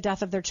anniversary of the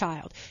death of their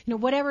child.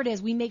 Whatever it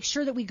is, we make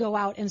sure that we go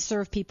out and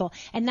serve people,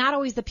 and not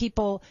always the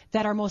people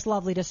that are most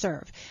lovely to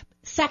serve.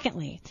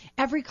 Secondly,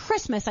 every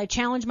Christmas I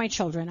challenge my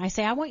children. I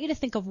say, I want you to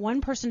think of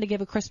one person to give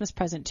a Christmas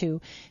present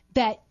to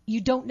that you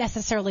don't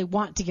necessarily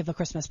want to give a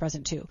Christmas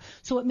present to.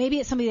 So maybe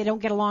it's somebody they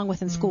don't get along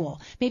with in school.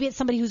 Maybe it's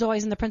somebody who's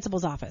always in the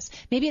principal's office.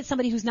 Maybe it's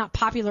somebody who's not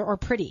popular or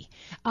pretty,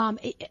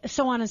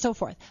 so on and so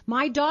forth.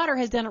 My daughter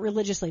has done it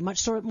religiously,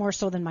 much more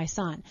so than my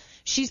son.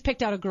 She's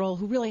picked out a girl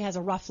who really has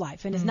a rough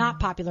life and is not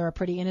popular or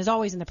pretty and is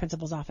always in the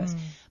principal's office.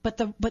 But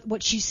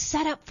what she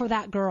set up for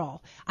that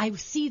girl, I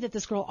see that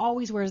this girl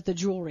always wears the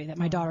jewelry that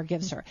my daughter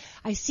gives her.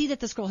 I see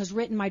that this girl has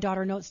written my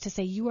daughter notes to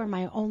say, you are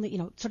my only,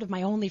 sort of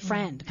my only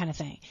friend kind of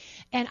thing.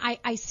 And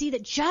I see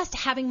that just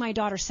having my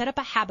daughter set up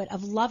a habit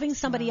of loving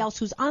somebody else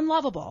who's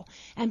unlovable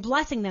and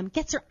blessing them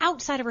gets her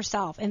outside of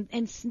herself and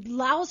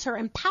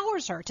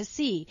empowers her to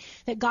see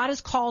that God has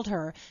called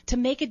her to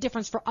make a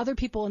difference for other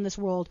people in this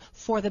world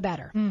for the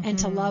better and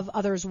to love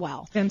others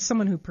well. And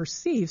someone who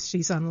perceives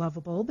she's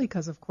unlovable,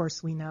 because of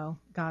course we know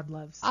God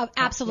loves.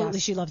 Absolutely,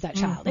 yes. She loves that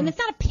child. And it's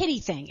not a pity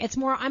thing. It's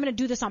more, I'm going to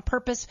do this on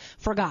purpose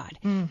for God.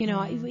 We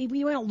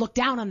don't look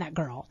down on that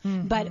girl,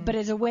 but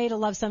as a way to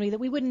love somebody that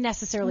we wouldn't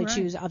necessarily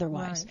choose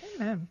otherwise.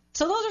 Right.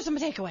 So those are some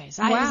takeaways.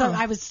 Wow.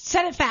 I was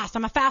said it fast.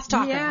 I'm a fast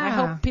talker. Yeah. I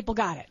hope people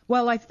got it.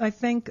 Well, I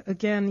think,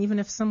 again, even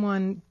if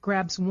someone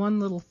grabs one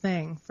little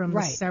thing from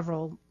the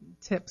several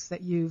tips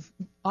that you've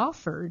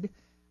offered,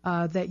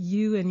 that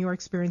you, in your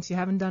experience, you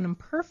haven't done them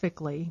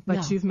perfectly,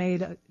 but you've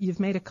made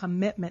a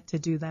commitment to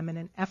do them and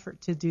an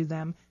effort to do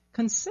them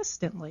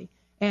consistently.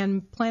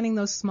 and planting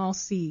those small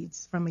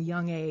seeds from a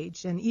young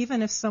age. And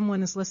even if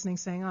someone is listening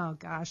saying, oh,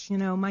 gosh,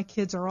 my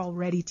kids are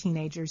already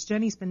teenagers.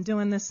 Jenny's been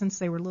doing this since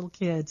they were little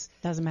kids.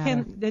 Doesn't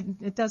matter.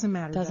 It doesn't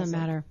matter. Doesn't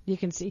matter. You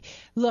can see.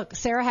 Look,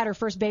 Sarah had her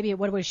first baby at,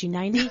 what was she,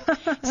 90?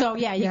 So,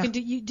 yeah,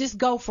 you just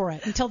go for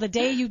it. Until the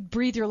day you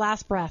breathe your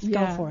last breath,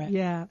 go for it.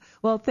 Yeah.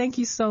 Well, thank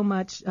you so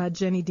much,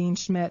 Jenny Dean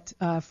Schmidt,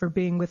 for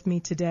being with me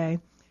today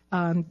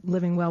on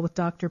Living Well with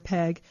Dr.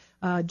 Peg.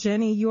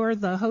 Jenny, you're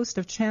the host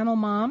of Channel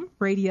Mom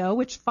Radio,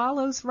 which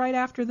follows right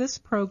after this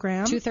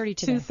program. 2:30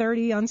 today.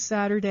 2:30 on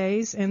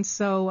Saturdays. And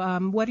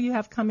so what do you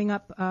have coming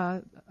up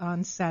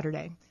on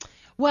Saturday?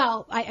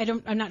 Well,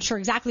 I'm not sure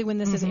exactly when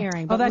this is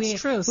airing. But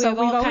that's true. So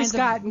we've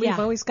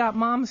always got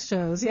mom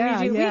shows. Yeah,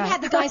 We've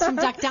had the guys from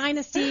Duck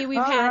Dynasty. We've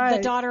had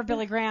the daughter of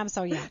Billy Graham.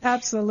 So yeah.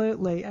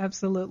 Absolutely.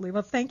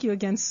 Well, thank you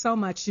again so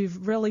much.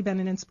 You've really been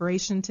an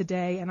inspiration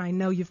today, and I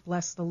know you've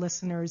blessed the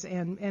listeners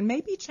and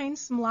maybe changed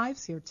some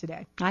lives here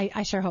today.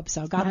 I sure hope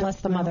so. God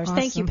bless the mothers. Awesome.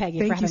 Thank you, Peggy,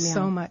 for having me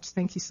on.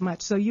 Thank you so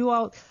much. So you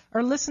all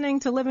are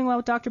listening to Living Well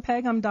with Dr.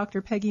 Peg. I'm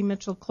Dr. Peggy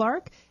Mitchell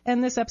Clark,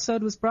 and this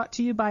episode was brought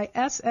to you by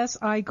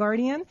SSI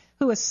Guardian,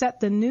 who has set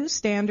the new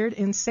standard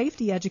in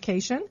safety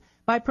education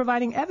by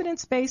providing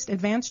evidence-based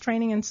advanced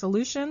training and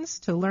solutions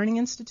to learning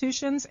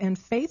institutions and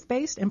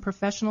faith-based and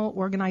professional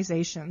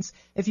organizations.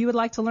 If you would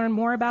like to learn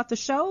more about the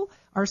show,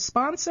 our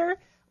sponsor,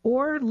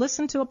 or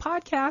listen to a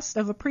podcast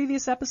of a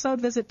previous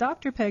episode, visit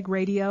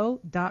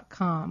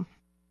drpegradio.com.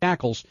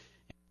 Tackles.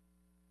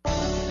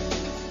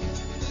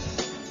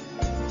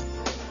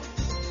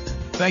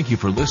 Thank you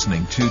for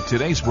listening to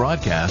today's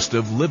broadcast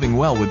of Living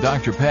Well with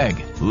Dr. Peg.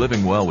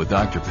 Living Well with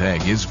Dr.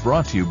 Peg is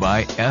brought to you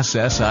by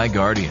SSI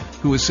Guardian,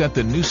 who has set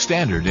the new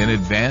standard in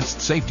advanced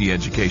safety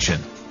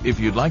education. If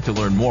you'd like to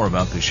learn more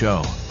about the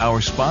show, our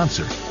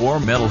sponsor,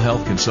 or mental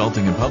health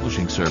consulting and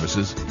publishing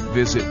services,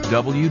 visit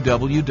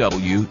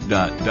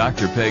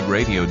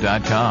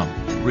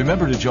www.drpegradio.com.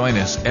 Remember to join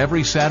us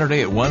every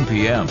Saturday at 1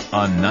 p.m.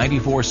 on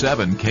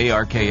 94.7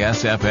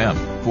 KRKS FM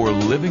for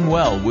Living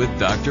Well with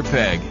Dr.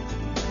 Peg.